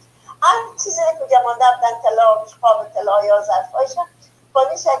بدخشان، هر چیزی که کجا مانده بودن، طلا، بشقاب طلا یا ظرفایشان،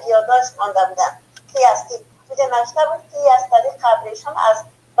 پالیش یک یادداشت مانده بودن که هستی کجا نوشته بود که از طریق قبرشان از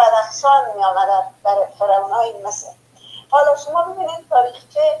بدخشان می آمدن در فرعونای مصر. حالا شما ببینید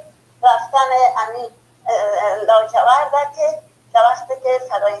تاریخچه رفتن امین لاجورد که در وقتی که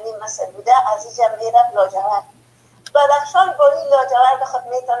فراینی مصر بوده از اینجا میرفت لاجورد. بدخشان با این لاجورد خود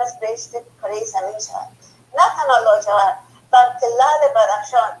میتونست بهشت کره زمین شود. نه تنها لاجورد بلکه لعل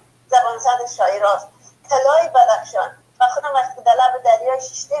بدخشان، زبانزد شاعراست، طلای بدخشان. و خودم وقتی در لب دریا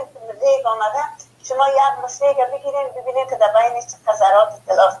شیشتیم که ریگ آمده، شما یک مشریگ بگیرین ببینید که در بینش قذرات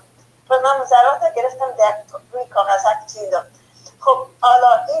طلاست. و من مزرات گرفتم در روی کاغذک چیدم. خب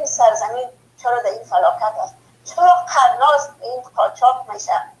حالا این سرزمین چرا در این فلاکت است؟ چرا قرناس این قاچاق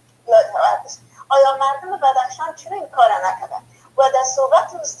میشه لاجوردش؟ آیا مردم بدخشان چرا این کار نکردن؟ و در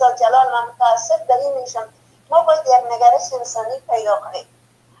صحبت استاد جلال من متاسف در این میشم ما باید یک نگرش انسانی پیدا کنیم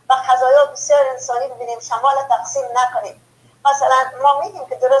و قضایا بسیار انسانی ببینیم، شمال تقسیم نکنیم. مثلا ما میگیم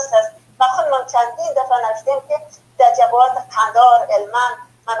که درست است، ما خودمان چندین دفعه نشدیم که در جبهات قندار، علمن،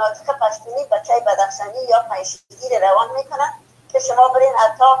 مناطق پشتونی بچه بدخشانی یا پنجشیری روان میکنن که شما برین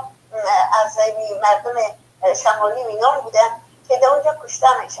حتی از مردم شمالی وینام بودن که در اونجا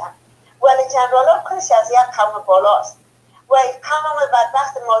کشته میشن، ولی جنرال ها کلش از یک قوم بالاست و این قوم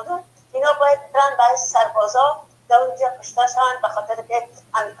بدبخت مادون اینا باید برن به سربازا در اونجا کشته شوند به خاطر که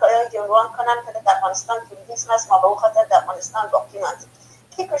امریکایی های جنگوان کنن که در افغانستان توریسم است، ما به اون خاطر در افغانستان باقی ماندیم.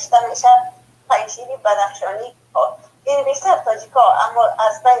 کی کشته میشه؟ پنجشیری، بدخشانی، این بیشتر تاجیکا، اما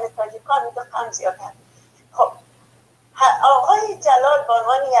از بین تاجیکا میدون هم زیادتر. خب آقای جلال به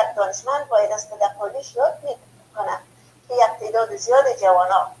عنوان یک دانشمند باید از پدرخواندیش یاد میکنن که یک تعداد زیاد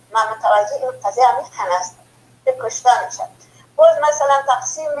جوانا من متوجه این قضیه عمیق‌تر است که کشته میشن. باز مثلا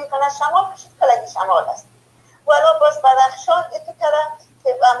تقسیم میکنه شمال کشید کلگی شمال است، ولی باز بدخشان اتو کرده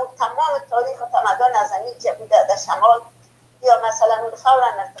که تمام تاریخ و تمدن از زمین بوده در شمال، یا مثلا اون فورا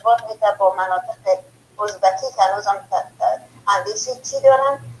ارتباط میده با مناطق ازبکی که هنوز هم اندیشه چی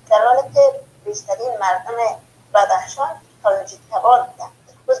دارن، در حالی که بیشترین مردم بدخشان تاجیک تبار بودن،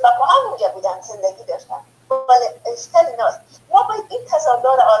 ازبک‌ها هم اونجا بودن زندگی داشتن، ولی اشکال ایناست ما باید این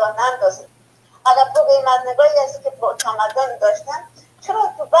تضادها را حالا نندازیم. اگر بگوییم از نگاهی از که با تمدن داشتن چرا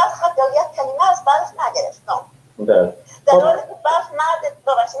تو بلخ حتی یک کلمه از بلخ نگرفتم؟ در حالی که بلخ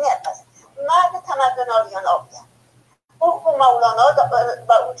مرد تمدن آریانا بودن. او مولانا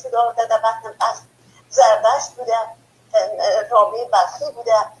با او چه دارده در بطن بلخ زردشت بوده، رابعه بلخی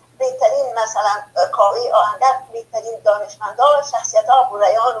بوده، بهترین مثلا کاوی آهنگر، بهترین دانشمندان، شخصیت‌ها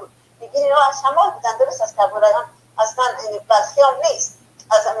بوریان رو بگیرین اینا از شمال بودن. درست است که بوریان اصلا بلخی هم نیست،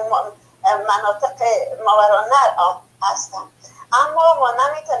 از مناطق ماورالنهر هستن، اما ما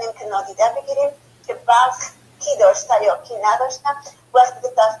نمیتونیم که نادیده بگیریم که بلخ کی داشته یا کی نداشته. وقتی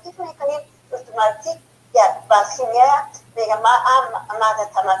که تفکیک میکنیم اتوماتیک یک بلخی میاد میگه ما مرد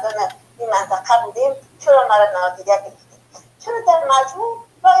تمدن این منطقه بودیم، چرا ما را نادیده گرفتیم؟ چرا در مجموع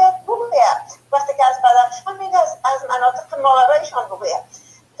باید بگوید وقتی که از بدخشان میگه از مناطق ماورایشان بگوید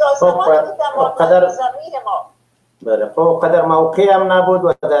تا زمانی که در مورد زمین ما بله. خب قدر موقعی هم نبود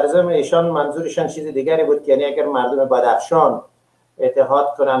و در ضمن ایشان منظورشان چیز دیگری بود که یعنی اگر مردم بدخشان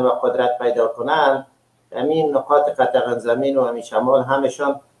اتحاد کنن و قدرت پیدا کنن، همین نقاط قطع زمین و همین شمال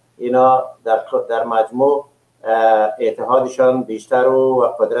همشان اینا در مجموع اتحادشان بیشتر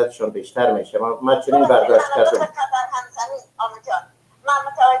و قدرتشان بیشتر میشه. ما چنین برداشت کردم. من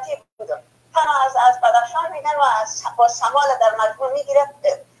متوجه بودم تنها از بدخشان میگن و از شمال در مجموع میگیره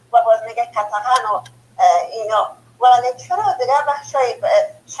و باز میگه قطعان و اینا، ولی چرا دیگه بخشای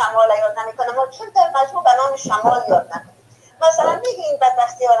شمال یاد نمیکنه؟ ما چرا در مجموع به نام شمال یاد نکنیم؟ مثلا میگه این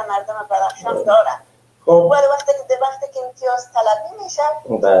بدبختی ها رو مردم بدخشان دارن، ولی وقتی که امتیاز طلبی میشه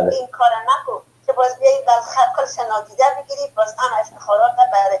این کار نکن که باز بیایی کل شناگیده بگیری باز هم افتخارات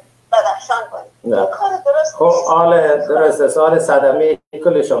برای بدخشان کنی. این کار درست نیست. خب درسته. سال صدمه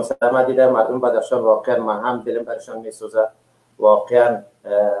کلشان صدمه دیده مردم بدخشان واقعا من هم دلم برشان میسوزه. واقعا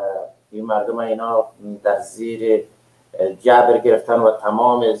این مردم اینا در زیر جبر گرفتن و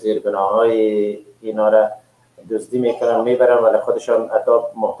تمام زیربناهای اینا را دزدی میکنن میبرن ولی خودشان حتی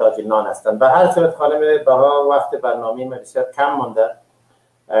محتاج نان هستن. به هر صورت خانم بها وقت برنامه ما بسیار کم مانده.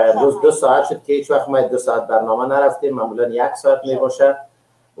 روز 2 ساعت شد که هیچ وقت ما 2 ساعت برنامه نرفتیم، معمولا 1 ساعت میباشه.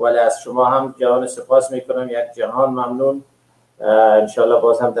 ولی از شما هم جهان سپاس میکنم، یک جهان ممنون. انشالله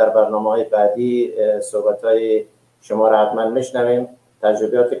باز هم در برنامه‌های بعدی صحبت‌های شما را حتما میشنویم.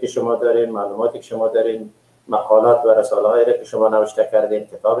 تجربیاتی که شما دارین، معلوماتی که شما دارین، مقالات و رساله‌هایی که شما نوشته کردین،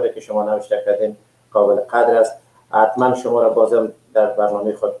 کتابی که شما نوشته کردین قابل قدر است. حتما شما را بازم در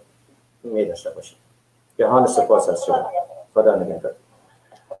برنامه خود می داشته باشید. جهان سپاس از شما. خدا نگهدار.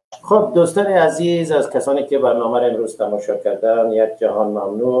 خب دوستان عزیز، از کسانی که برنامه را امروز تماشا کردن یک جهان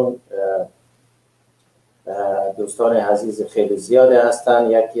ممنون. دوستان عزیز خیلی زیاده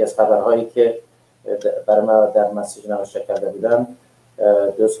هستند. یکی از خبرهایی که برای ما در مسیج نوشته کرده بودن،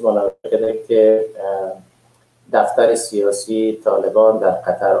 دوست ما نوشته کرده که دفتر سیاسی طالبان در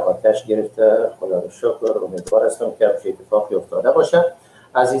قطر آتش گرفته. خدا رو شکر، امیدوار هستم که همچین اتفاقی افتاده باشه.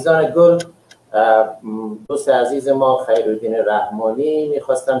 عزیزان گل، دوست عزیز ما خیرالدین رحمانی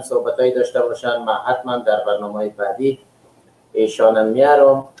میخواستن صحبتایی داشته باشن. من حتما در برنامه بعدی ایشانم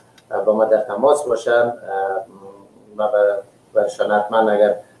میارم با ما در تماس باشن و برشان حتما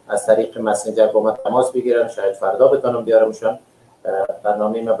اگر از طریق مسنجر با ما تماس بگیرن شاید فردا بتونم بیارمشان.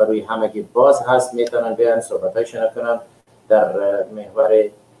 برنامه ما برای همگی باز هست، میتونن بیان صحبتایشون کنن در محور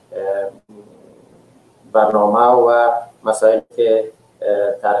برنامه و مسائل که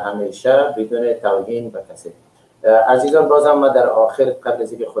طرح میشه بدون توهین به کسی. عزیزان بازم ما در آخر قبل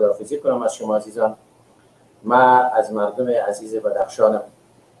از اینکه خداحافظی کنم از شما عزیزان، ما از مردم عزیز بدخشان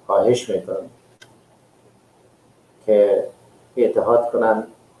خواهش میکنم که اتحاد کنن،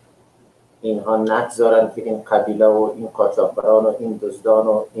 اینها نگذارن که این قبیله و این قاچاقبران و این دزدان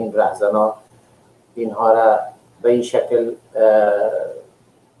و این رهزنا اینها را به این شکل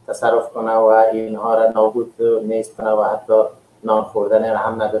تصرف کنه و اینها را نابود نیست کنه و حتی نان خوردن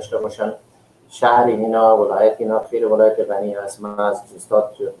هم نداشته باشن. شهر اینا، ولایت اینا خیلی ولایت غنی است. من از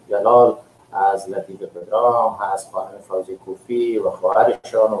استاد جلال، از لطیف بدرام، از خانم فوزی کوفی و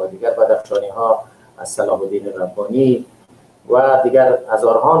خواهرشان و دیگر بدخشانی ها، از صلاح الدین ربانی و دیگر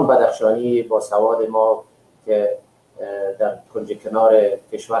هزاران بدخشانی با سواد ما که در کنج کنار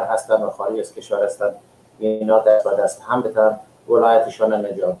کشور هستند و خارج از کشور هستند، اینا دست به دست هم بدن، ولایتشان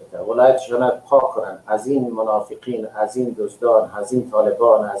نجات بده، ولایتشان پاک کنن از این منافقین، از این دزدان، از این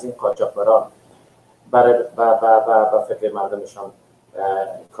طالبان، از این قاچاقبران، با فکر مردمشان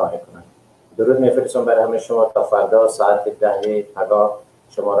کار کنن. درود میفرستم برای همه شما. تا فردا ساعت 10 پگاه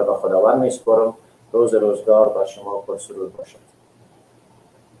شما را به خداوند میسپارم. روز روزگار با شما پرسرور باشد.